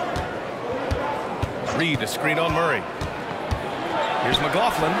 Reed, a screen on Murray. Here's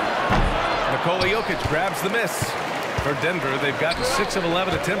McLaughlin. Nikola Jokic grabs the miss. For Denver, they've gotten 6 of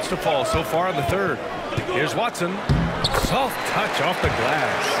 11 attempts to fall so far in the third. Here's Watson. Soft touch off the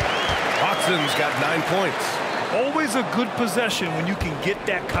glass. Watson's got 9 points. Always a good possession when you can get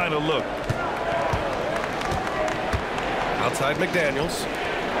that kind of look. Outside McDaniels.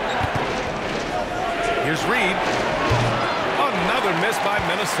 Here's Reed. Another miss by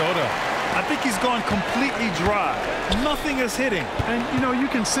Minnesota. I think he's gone completely dry. Nothing is hitting. And, you know, you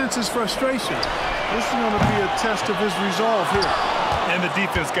can sense his frustration. This is going to be a test of his resolve here. And the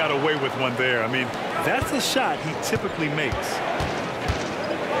defense got away with one there. I mean, that's a shot he typically makes.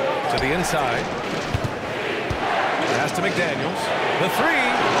 To the inside. Pass to McDaniels. The three.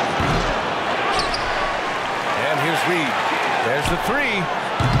 And here's Reed. There's the three.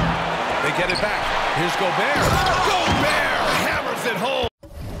 They get it back. Here's Gobert. Gobert hammers it home.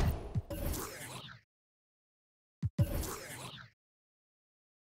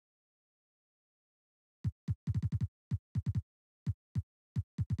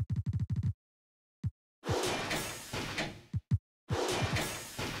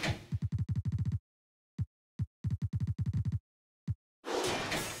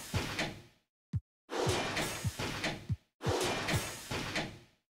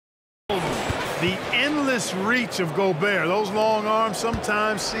 The endless reach of Gobert. Those long arms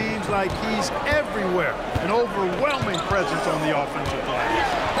sometimes seems like he's everywhere. An overwhelming presence on the offensive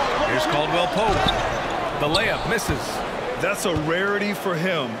glass. Here's Caldwell Pope. The layup misses. That's a rarity for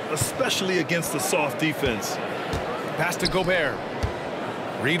him, especially against the soft defense. Pass to Gobert.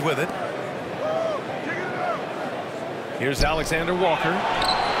 Reed with it. Here's Alexander Walker.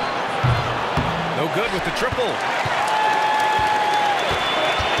 No good with the triple.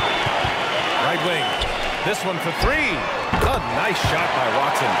 Right wing. This one for three. A nice shot by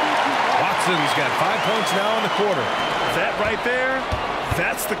Watson. Watson's got 5 points now in the quarter. That right there,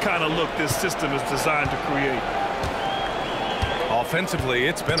 that's the kind of look this system is designed to create. Offensively,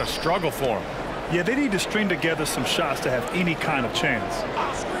 it's been a struggle for him. Yeah, they need to string together some shots to have any kind of chance.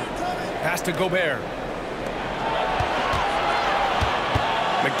 Pass to Gobert.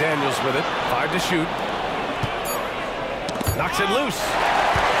 McDaniels with it. 5 to shoot. Knocks it loose.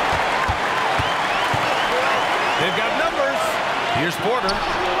 They've got numbers. Here's Porter.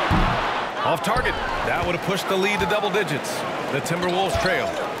 Off target. That would have pushed the lead to double digits. The Timberwolves trail.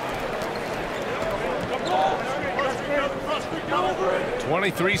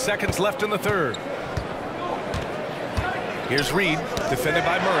 23 seconds left in the third. Here's Reed, defended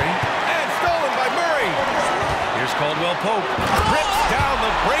by Murray. And stolen by Murray. Here's Caldwell Pope. Rips down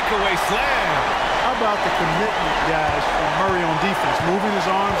the breakaway slam. How about the commitment, guys, from Murray on defense? Moving his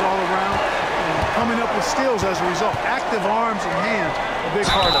arms all around and coming up with steals as a result. Active arms and hands, a big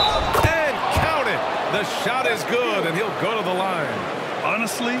part of it. And count it. The shot is good, and he'll go to the line.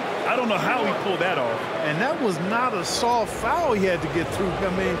 Honestly, I don't know how he pulled that off. And that was not a soft foul he had to get through. I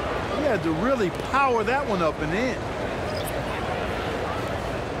mean, he had to really power that one up and in.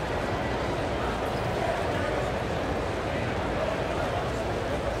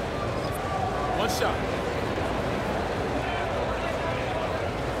 One shot.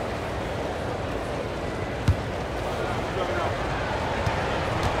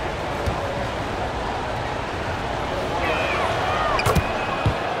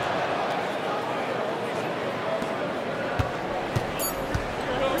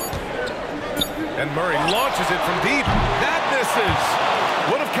 And Murray launches it from deep. That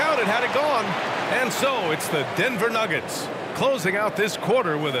misses. Would have counted had it gone. And so it's the Denver Nuggets closing out this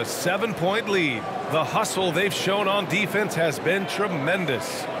quarter with a 7-point lead. The hustle they've shown on defense has been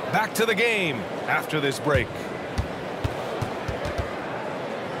tremendous. Back to the game after this break.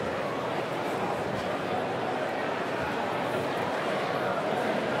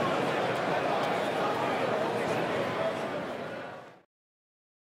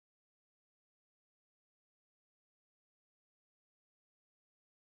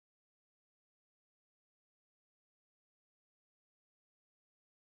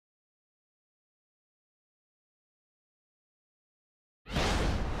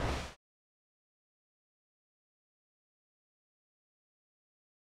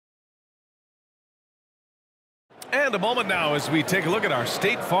 And a moment now as we take a look at our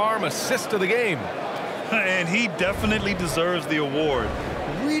State Farm assist of the game. And he definitely deserves the award.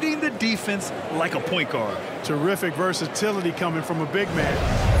 Reading the defense like a point guard. Terrific versatility coming from a big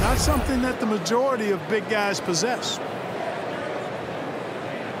man. Not something that the majority of big guys possess.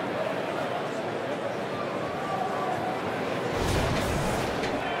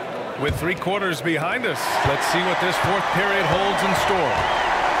 With 3 quarters behind us, let's see what this fourth period holds in store.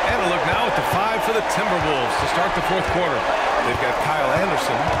 And a look now at the 5 for the Timberwolves to start the fourth quarter. They've got Kyle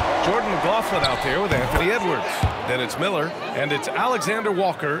Anderson, Jordan McLaughlin out there with Anthony Edwards. Then it's Miller, and it's Alexander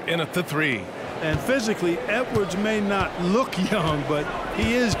Walker in at the 3. And physically, Edwards may not look young, but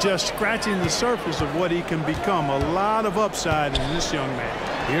he is just scratching the surface of what he can become. A lot of upside in this young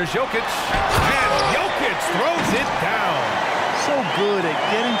man. Here's Jokic, and Jokic throws it down. So good at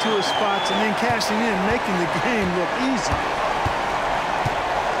getting to his spots and then cashing in, making the game look easy.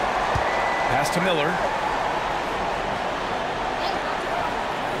 Pass to Miller.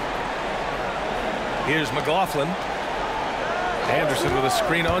 Here's McLaughlin. Anderson with a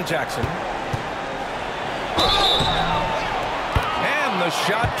screen on Jackson. And the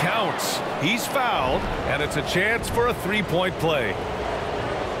shot counts. He's fouled, and it's a chance for a three-point play.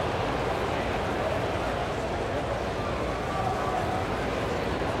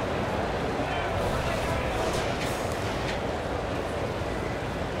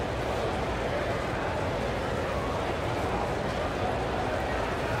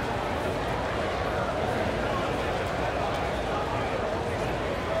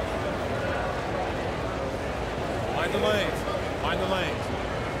 Mind the lanes. Mind the lanes.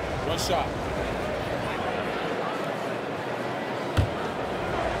 One shot.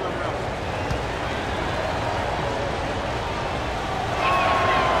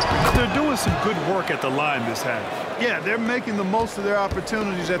 They're doing some good work at the line this half. Yeah, they're making the most of their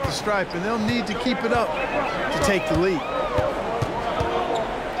opportunities at the stripe, and they'll need to keep it up to take the lead.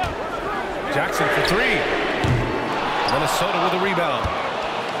 Jackson for 3. Minnesota with a rebound.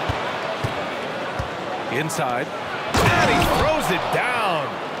 Inside. And he throws it down.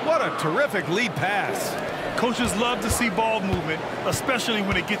 What a terrific lead pass. Coaches love to see ball movement, especially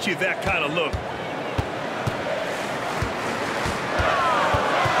when it gets you that kind of look.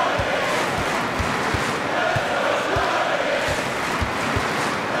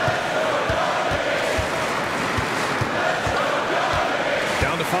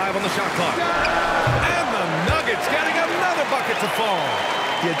 Down to 5 on the shot clock. And the Nuggets getting another bucket to fall.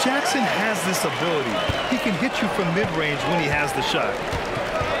 Yeah, Jackson has this ability. He can hit you from mid-range when he has the shot.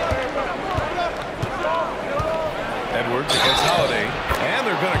 Edwards against Holiday. And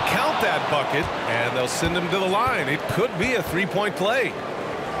they're going to count that bucket, and they'll send him to the line. It could be a three-point play.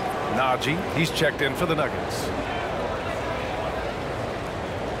 Najee, he's checked in for the Nuggets.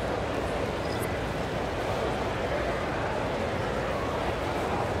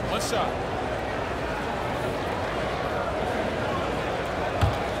 One shot.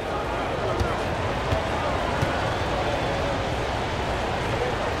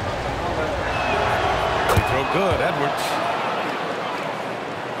 Good, Edwards.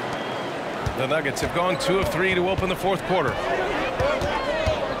 The Nuggets have gone 2 of 3 to open the fourth quarter.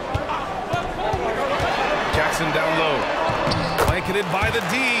 Jackson down low. Blanketed by the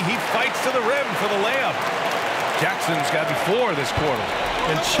D. He fights to the rim for the layup. Jackson's got 4 this quarter.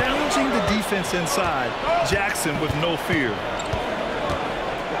 And challenging the defense inside, Jackson with no fear.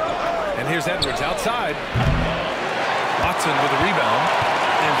 And here's Edwards outside. Watson with a rebound.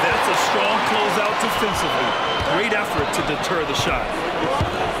 And that's a strong closeout defensively. Great effort to deter the shot.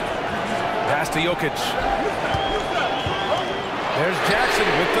 Pass to Jokic. There's Jackson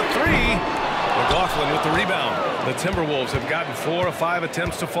with the 3. McLaughlin with the rebound. The Timberwolves have gotten 4 of 5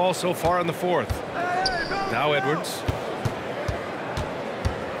 attempts to fall so far in the fourth. Now Edwards.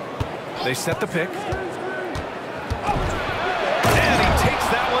 They set the pick. And he takes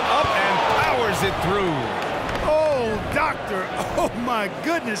that one up and powers it through. Oh, doctor. Oh, my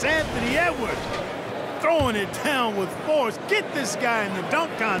goodness. Anthony Edwards throwing it down with force. Get this guy in the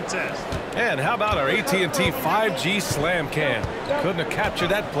dunk contest. And how about our AT&T 5G slam cam? Couldn't have captured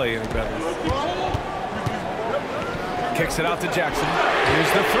that play any better. Kicks it out to Jackson. Here's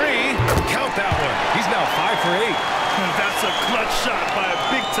the 3. Count that one. He's now 5 for 8. That's a clutch shot by a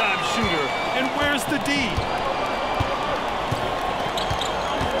big-time shooter. And where's the D?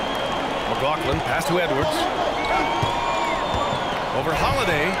 McLaughlin, pass to Edwards. Over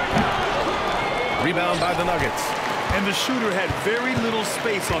Holiday. Rebound by the Nuggets. And the shooter had very little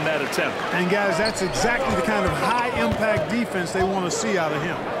space on that attempt. And, guys, that's exactly the kind of high-impact defense they want to see out of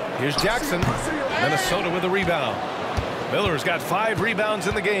him. Here's Jackson. Minnesota with a rebound. Miller's got 5 rebounds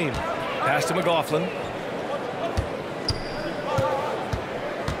in the game. Pass to McLaughlin.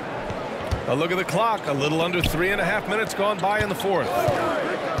 A look at the clock. A little under 3.5 minutes gone by in the fourth.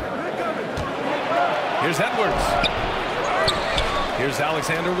 Here's Edwards. Here's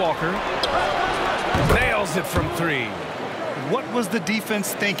Alexander Walker. Nails it from 3. What was the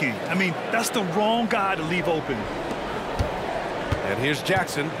defense thinking? I mean, that's the wrong guy to leave open. And here's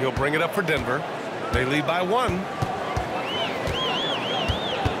Jackson. He'll bring it up for Denver. They lead by 1.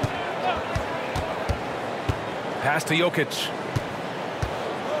 Pass to Jokic.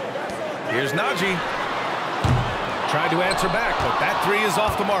 Here's Najee. Tried to answer back, but that three is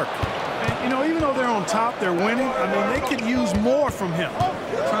off the mark. And, you know, even though they're on top, they're winning. I mean, they could use more from him.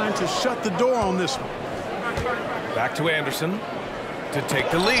 Trying to shut the door on this one. Back to Anderson to take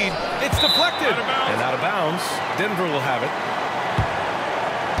the lead. It's deflected and out of bounds. Denver will have it.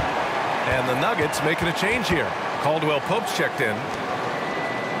 And the Nuggets making a change here. Caldwell Pope's checked in.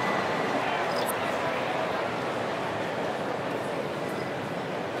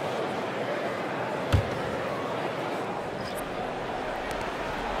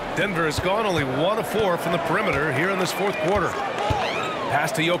 Denver has gone only 1 of 4 from the perimeter here in this fourth quarter.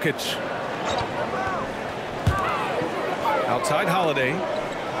 Pass to Jokic. Outside Holiday.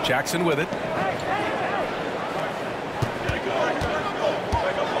 Jackson with it.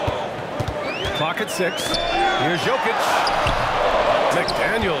 Clock at 6. Here's Jokic.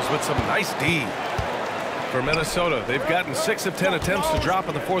 McDaniels with some nice D for Minnesota. They've gotten 6 of 10 attempts to drop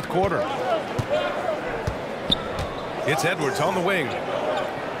in the fourth quarter. It's Edwards on the wing.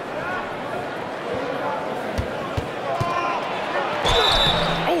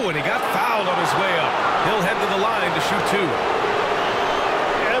 Oh, and he got fouled on his way up. He'll head to the line to shoot 2.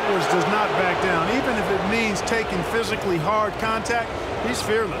 Edwards does not back down. Even if it means taking physically hard contact, he's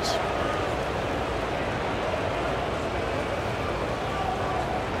fearless.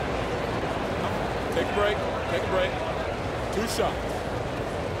 Take a break. Take a break. 2 shots.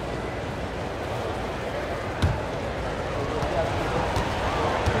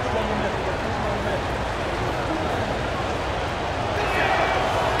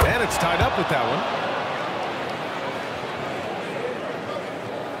 And it's tied up with that one.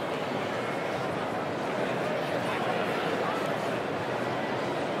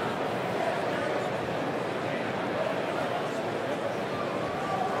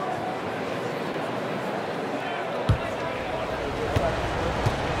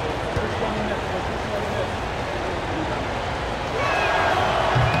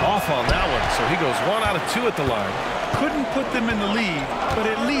 On that one, so he goes 1 out of 2 at the line. Couldn't put them in the lead, but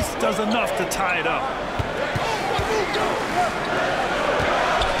at least does enough to tie it up.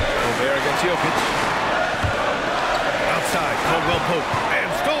 Gobert against Jokic. Outside, Caldwell Pope, and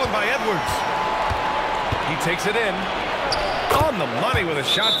stolen by Edwards. He takes it in. On the money with a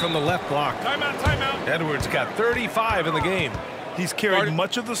shot from the left block. Timeout, timeout. Edwards got 35 in the game. He's carried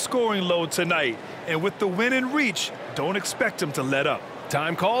much of the scoring load tonight, and with the win in reach, don't expect him to let up.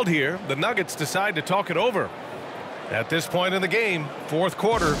 Time called here. The Nuggets decide to talk it over. At this point in the game, fourth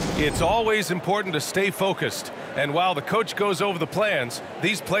quarter, it's always important to stay focused. And while the coach goes over the plans,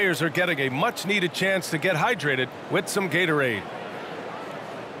 these players are getting a much-needed chance to get hydrated with some Gatorade.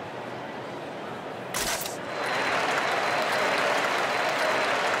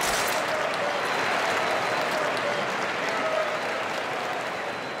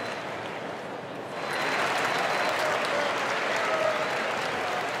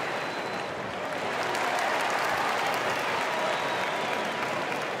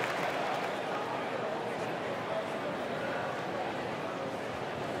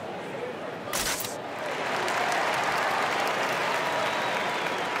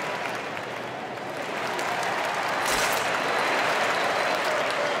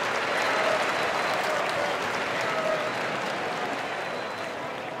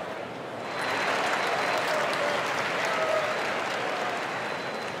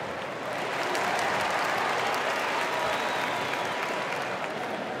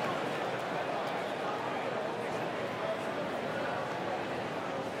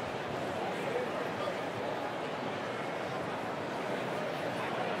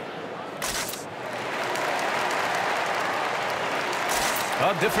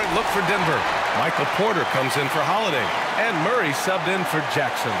 A different look for Denver. Michael Porter comes in for Holiday. And Murray subbed in for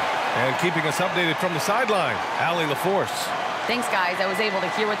Jackson. And keeping us updated from the sideline, Allie LaForce. Thanks, guys. I was able to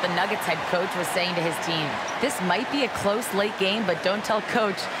hear what the Nuggets head coach was saying to his team. This might be a close late game, but don't tell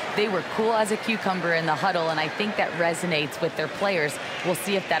coach. They were cool as a cucumber in the huddle, and I think that resonates with their players. We'll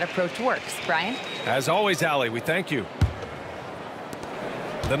see if that approach works. Brian? As always, Allie, we thank you.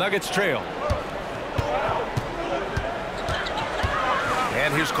 The Nuggets trail.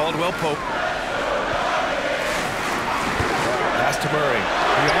 And here's Caldwell Pope. Pass to Murray.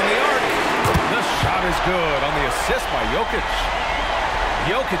 Beyond the arc. The shot is good on the assist by Jokic.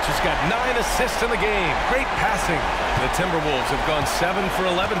 Jokic has got 9 assists in the game. Great passing. The Timberwolves have gone 7 for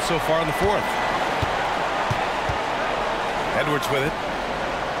 11 so far in the fourth. Edwards with it.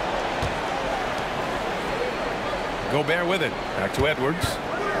 Gobert with it. Back to Edwards.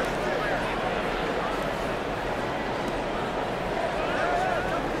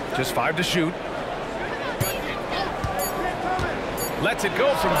 Just 5 to shoot. Lets it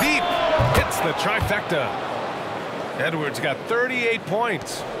go from deep. Hits the trifecta. Edwards got 38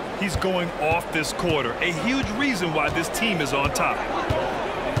 points. He's going off this quarter. A huge reason why this team is on top.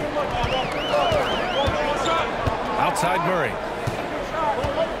 Outside Murray.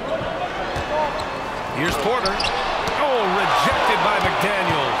 Here's Porter. Oh, rejected by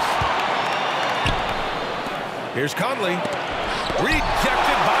McDaniels. Here's Conley.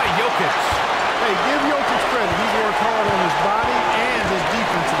 Rejected by Jokic. Hey, give Jokic credit. He's worked hard on his body and his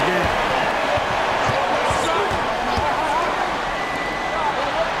defensive game.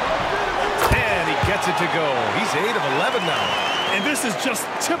 And he gets it to go. He's 8 of 11 now. And this is just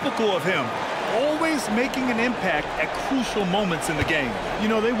typical of him. Always making an impact at crucial moments in the game. You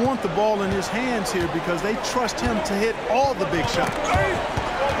know, they want the ball in his hands here because they trust him to hit all the big shots.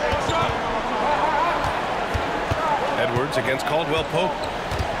 Edwards against Caldwell Pope.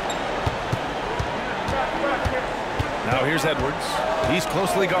 Now here's Edwards. He's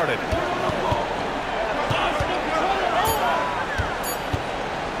closely guarded.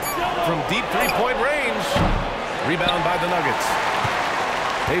 From deep three-point range. Rebound by the Nuggets.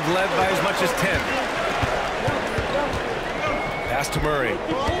 They've led by as much as 10. Pass to Murray.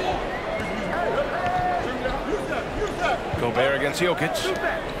 Gobert against Jokic.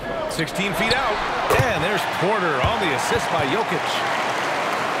 16 feet out. And there's Porter on the assist by Jokic.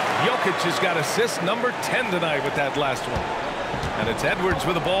 Jokic has got assist number 10 tonight with that last one. And it's Edwards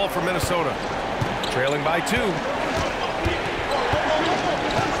with the ball for Minnesota. Trailing by 2.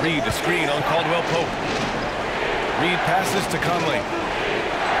 Reed the screen on Caldwell Pope. Reed passes to Conley.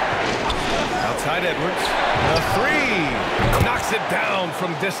 Outside Edwards. The 3. Knocks it down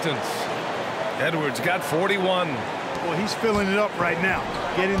from distance. Edwards got 41. Well, he's filling it up right now.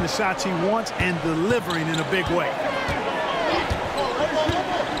 Getting the shots he wants and delivering in a big way.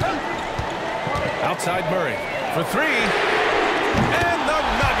 Outside Murray for 3. And the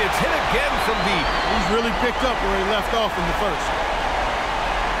Nuggets hit again from deep. He's really picked up where he left off in the first.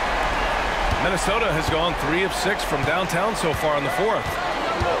 Minnesota has gone 3 of 6 from downtown so far in the fourth.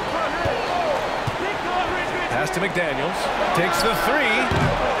 Pass to McDaniels. Takes the 3.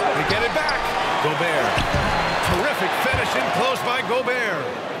 They get it back. Gobert. Terrific finish in close by Gobert.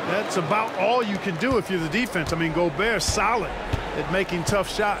 That's about all you can do if you're the defense. I mean, Gobert's solid at making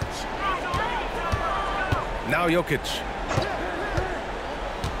tough shots. Now Jokic.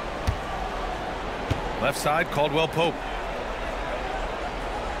 Left side, Caldwell Pope.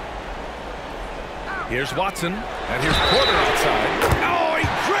 Here's Watson, and here's Porter outside. Oh, he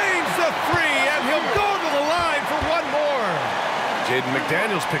drains the 3, and he'll go to the line for one more. Jaden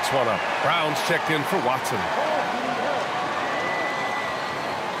McDaniels picks one up. Brown's checked in for Watson.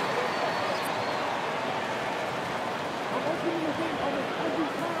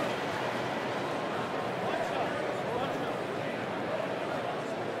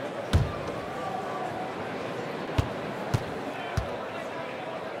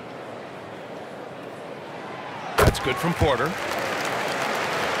 Good from Porter.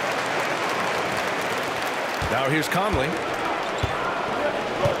 Now here's Conley.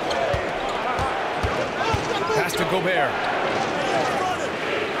 Pass to Gobert.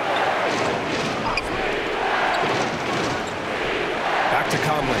 Back to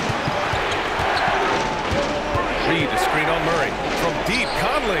Conley. Reed a screen on Murray. From deep,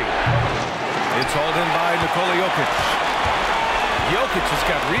 Conley. It's hauled in by Nikola Jokic. Jokic has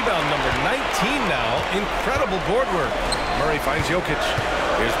got rebound number 19 now. Incredible board work. Murray finds Jokic.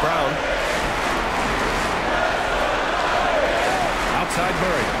 Here's Brown. Outside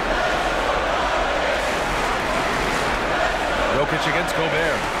Murray. Jokic against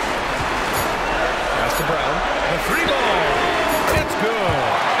Gobert. Pass to Brown. The 3-ball. It's good.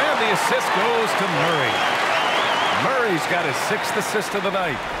 And the assist goes to Murray. Murray's got his 6th assist of the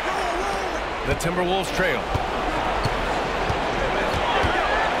night. The Timberwolves trail.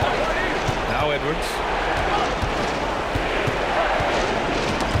 Now Edwards.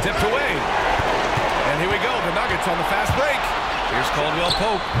 Tipped away. And here we go. The Nuggets on the fast break. Here's Caldwell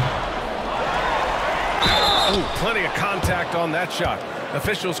Pope. Oh, plenty of contact on that shot.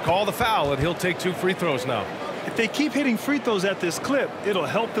 Officials call the foul, and he'll take 2 free throws now. If they keep hitting free throws at this clip, it'll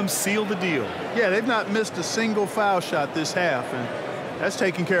help them seal the deal. Yeah, they've not missed a single foul shot this half, and that's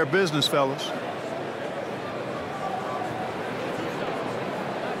taking care of business, fellas.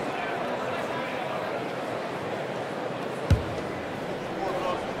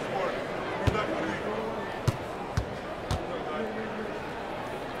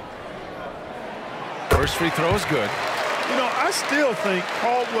 First free throw is good. You know, I still think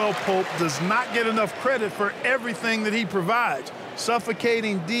Caldwell Pope does not get enough credit for everything that he provides.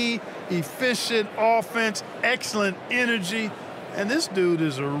 Suffocating D, efficient offense, excellent energy. And this dude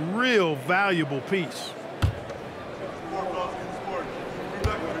is a real valuable piece.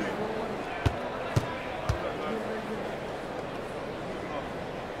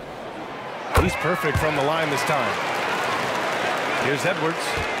 He's perfect from the line this time. Here's Edwards.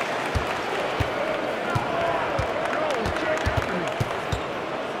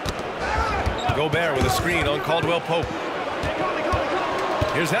 Gobert with a screen on Caldwell Pope.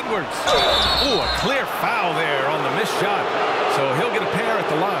 Here's Edwards. Oh, a clear foul there on the missed shot. So he'll get a pair at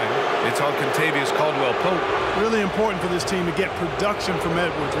the line. It's on Contavious Caldwell Pope. Really important for this team to get production from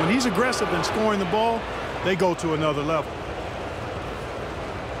Edwards. When he's aggressive and scoring the ball, they go to another level.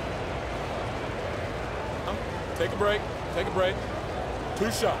 Take a break. Take a break.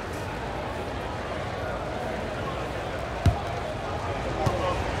 2 shots.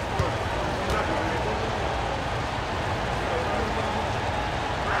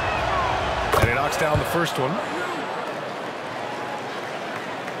 And he knocks down the first one.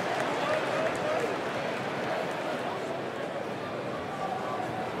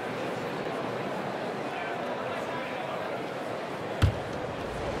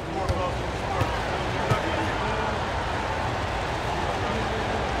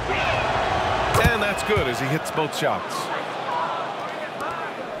 Good as he hits both shots.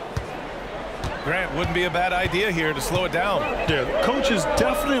 Grant, wouldn't be a bad idea here to slow it down. Yeah, the coach is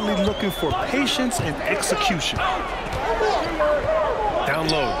definitely looking for patience and execution. Down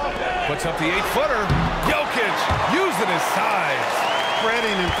low. Puts up the 8-footer. Jokic using his size.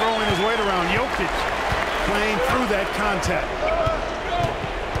 Spreading and throwing his weight around. Jokic playing through that contact.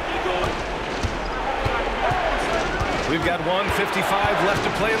 We've got 1:55 left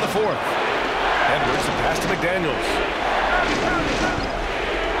to play in the fourth. Edwards, a pass to McDaniels.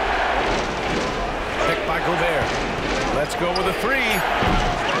 Picked by Gobert. Let's go with a 3.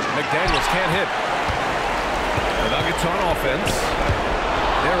 McDaniels can't hit. The Nuggets on offense.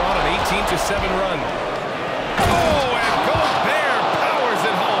 They're on an 18-7 run. Oh, and Gobert powers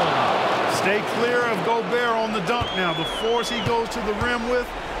it home. Stay clear of Gobert on the dunk now. The force he goes to the rim with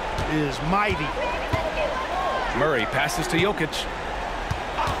is mighty. Murray passes to Jokic.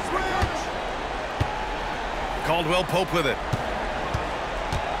 Caldwell Pope with it.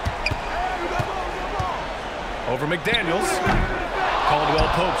 Over McDaniels. Caldwell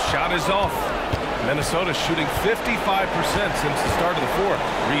Pope's shot is off. Minnesota shooting 55% since the start of the fourth.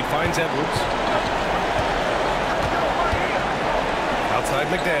 Reed finds Edwards. Outside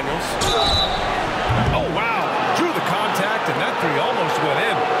McDaniels. Oh, wow. Drew the contact, and that 3 almost went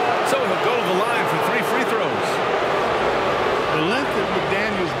in. So he'll go to the line for 3 free throws. The length that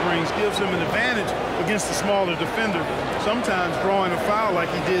McDaniels brings gives him an advantage against the smaller defender, sometimes drawing a foul like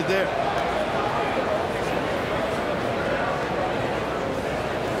he did there.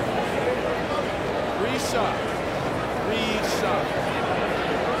 Reset. Reset.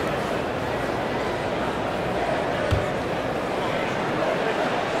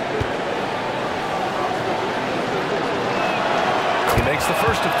 He makes the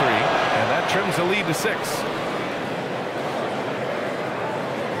first of 3, and that trims the lead to 6.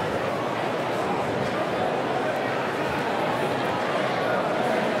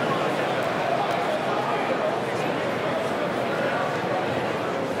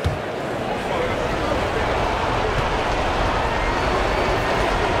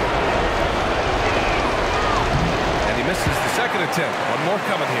 Attempt. One more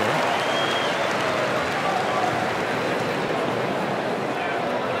coming here.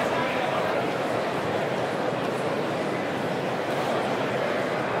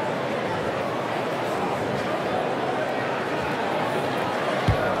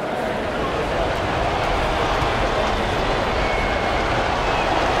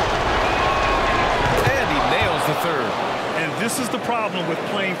 And he nails the third. And this is the problem with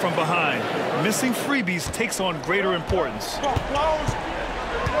playing from behind. Missing freebies takes on greater importance.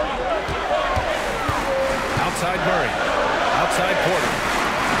 Outside Murray. Outside Porter.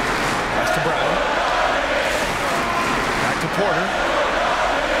 Pass to Brown. Back to Porter.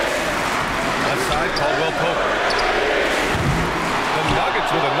 Left side, Caldwell Pope. The Nuggets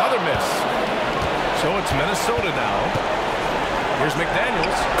with another miss. So it's Minnesota now. Here's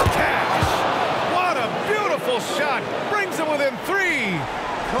McDaniels. Cash. What a beautiful shot. Brings it within 3.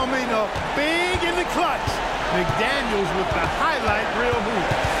 Coming up big in the clutch. McDaniels with the highlight reel hoop.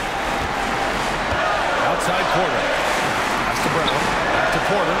 Outside Porter. Pass to Brown. Back to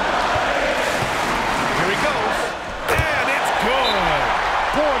Porter. Here he goes. And it's good.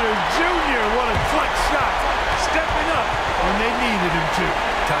 Porter Jr. What a clutch shot. Stepping up when they needed him to.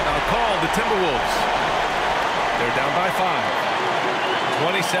 Timeout called the Timberwolves. They're down by 5.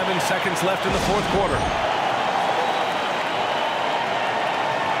 27 seconds left in the fourth quarter.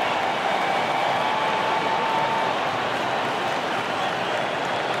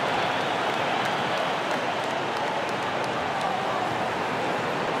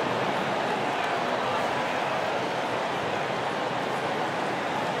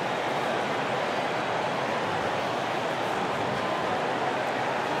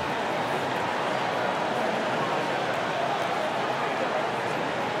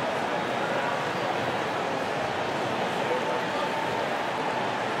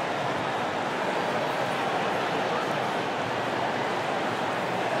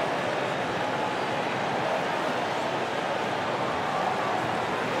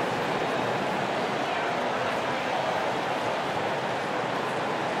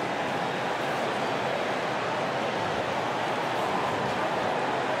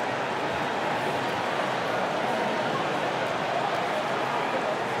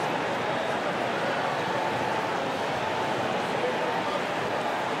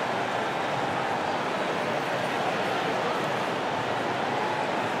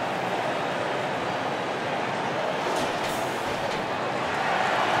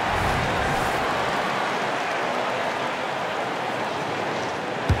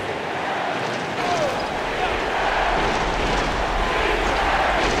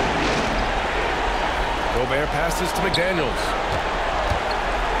 passes to McDaniels.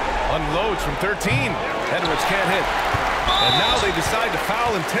 Unloads from 13. Edwards can't hit. And now they decide to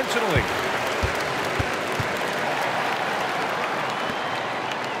foul intentionally.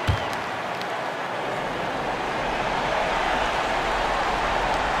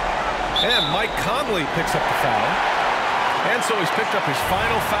 And Mike Conley picks up the foul. And so he's picked up his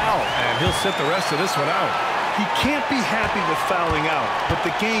final foul, and he'll sit the rest of this one out. He can't be happy with fouling out, but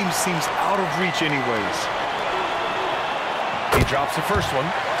the game seems out of reach anyways. He drops the first one,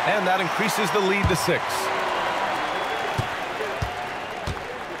 and that increases the lead to 6.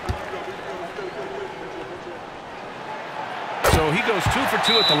 So he goes 2 for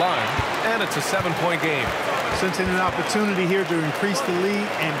 2 at the line, and it's a 7-point game. Sensing an opportunity here to increase the lead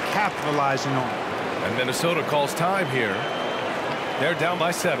and capitalizing on it. And Minnesota calls time here. They're down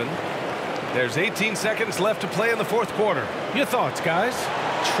by 7. There's 18 seconds left to play in the 4th quarter. Your thoughts, guys?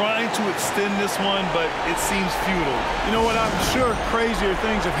 Trying to extend this one, but it seems futile. You know what? I'm sure crazier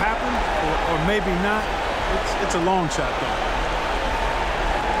things have happened, or maybe not. It's a long shot, though.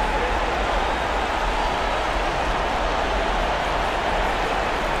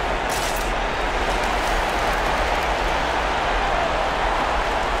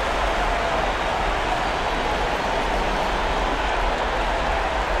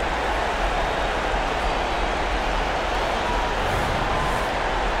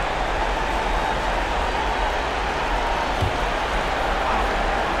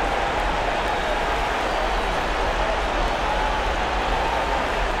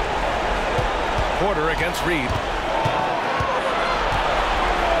 Porter against Reed.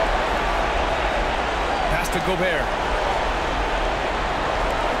 Pass to Gobert.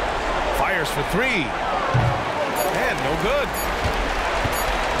 Fires for 3. And no good.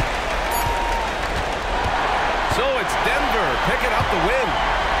 So it's Denver picking up the win.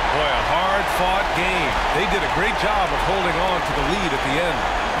 Boy, a hard-fought game. They did a great job of holding on to the lead at the end.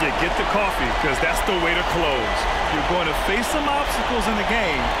 Yeah, get the coffee, because that's the way to close. You're going to face some obstacles in the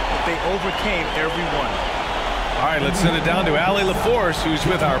game, but they overcame every one. All right, let's send it down to Allie LaForce, who's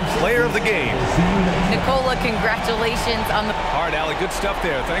with our player of the game. Nicola, congratulations on the... All right, Allie, good stuff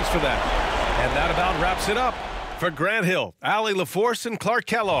there. Thanks for that. And that about wraps it up. For Grant Hill, Allie LaForce, and Clark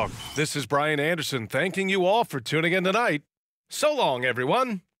Kellogg, this is Brian Anderson thanking you all for tuning in tonight. So long,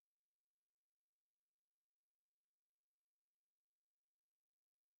 everyone.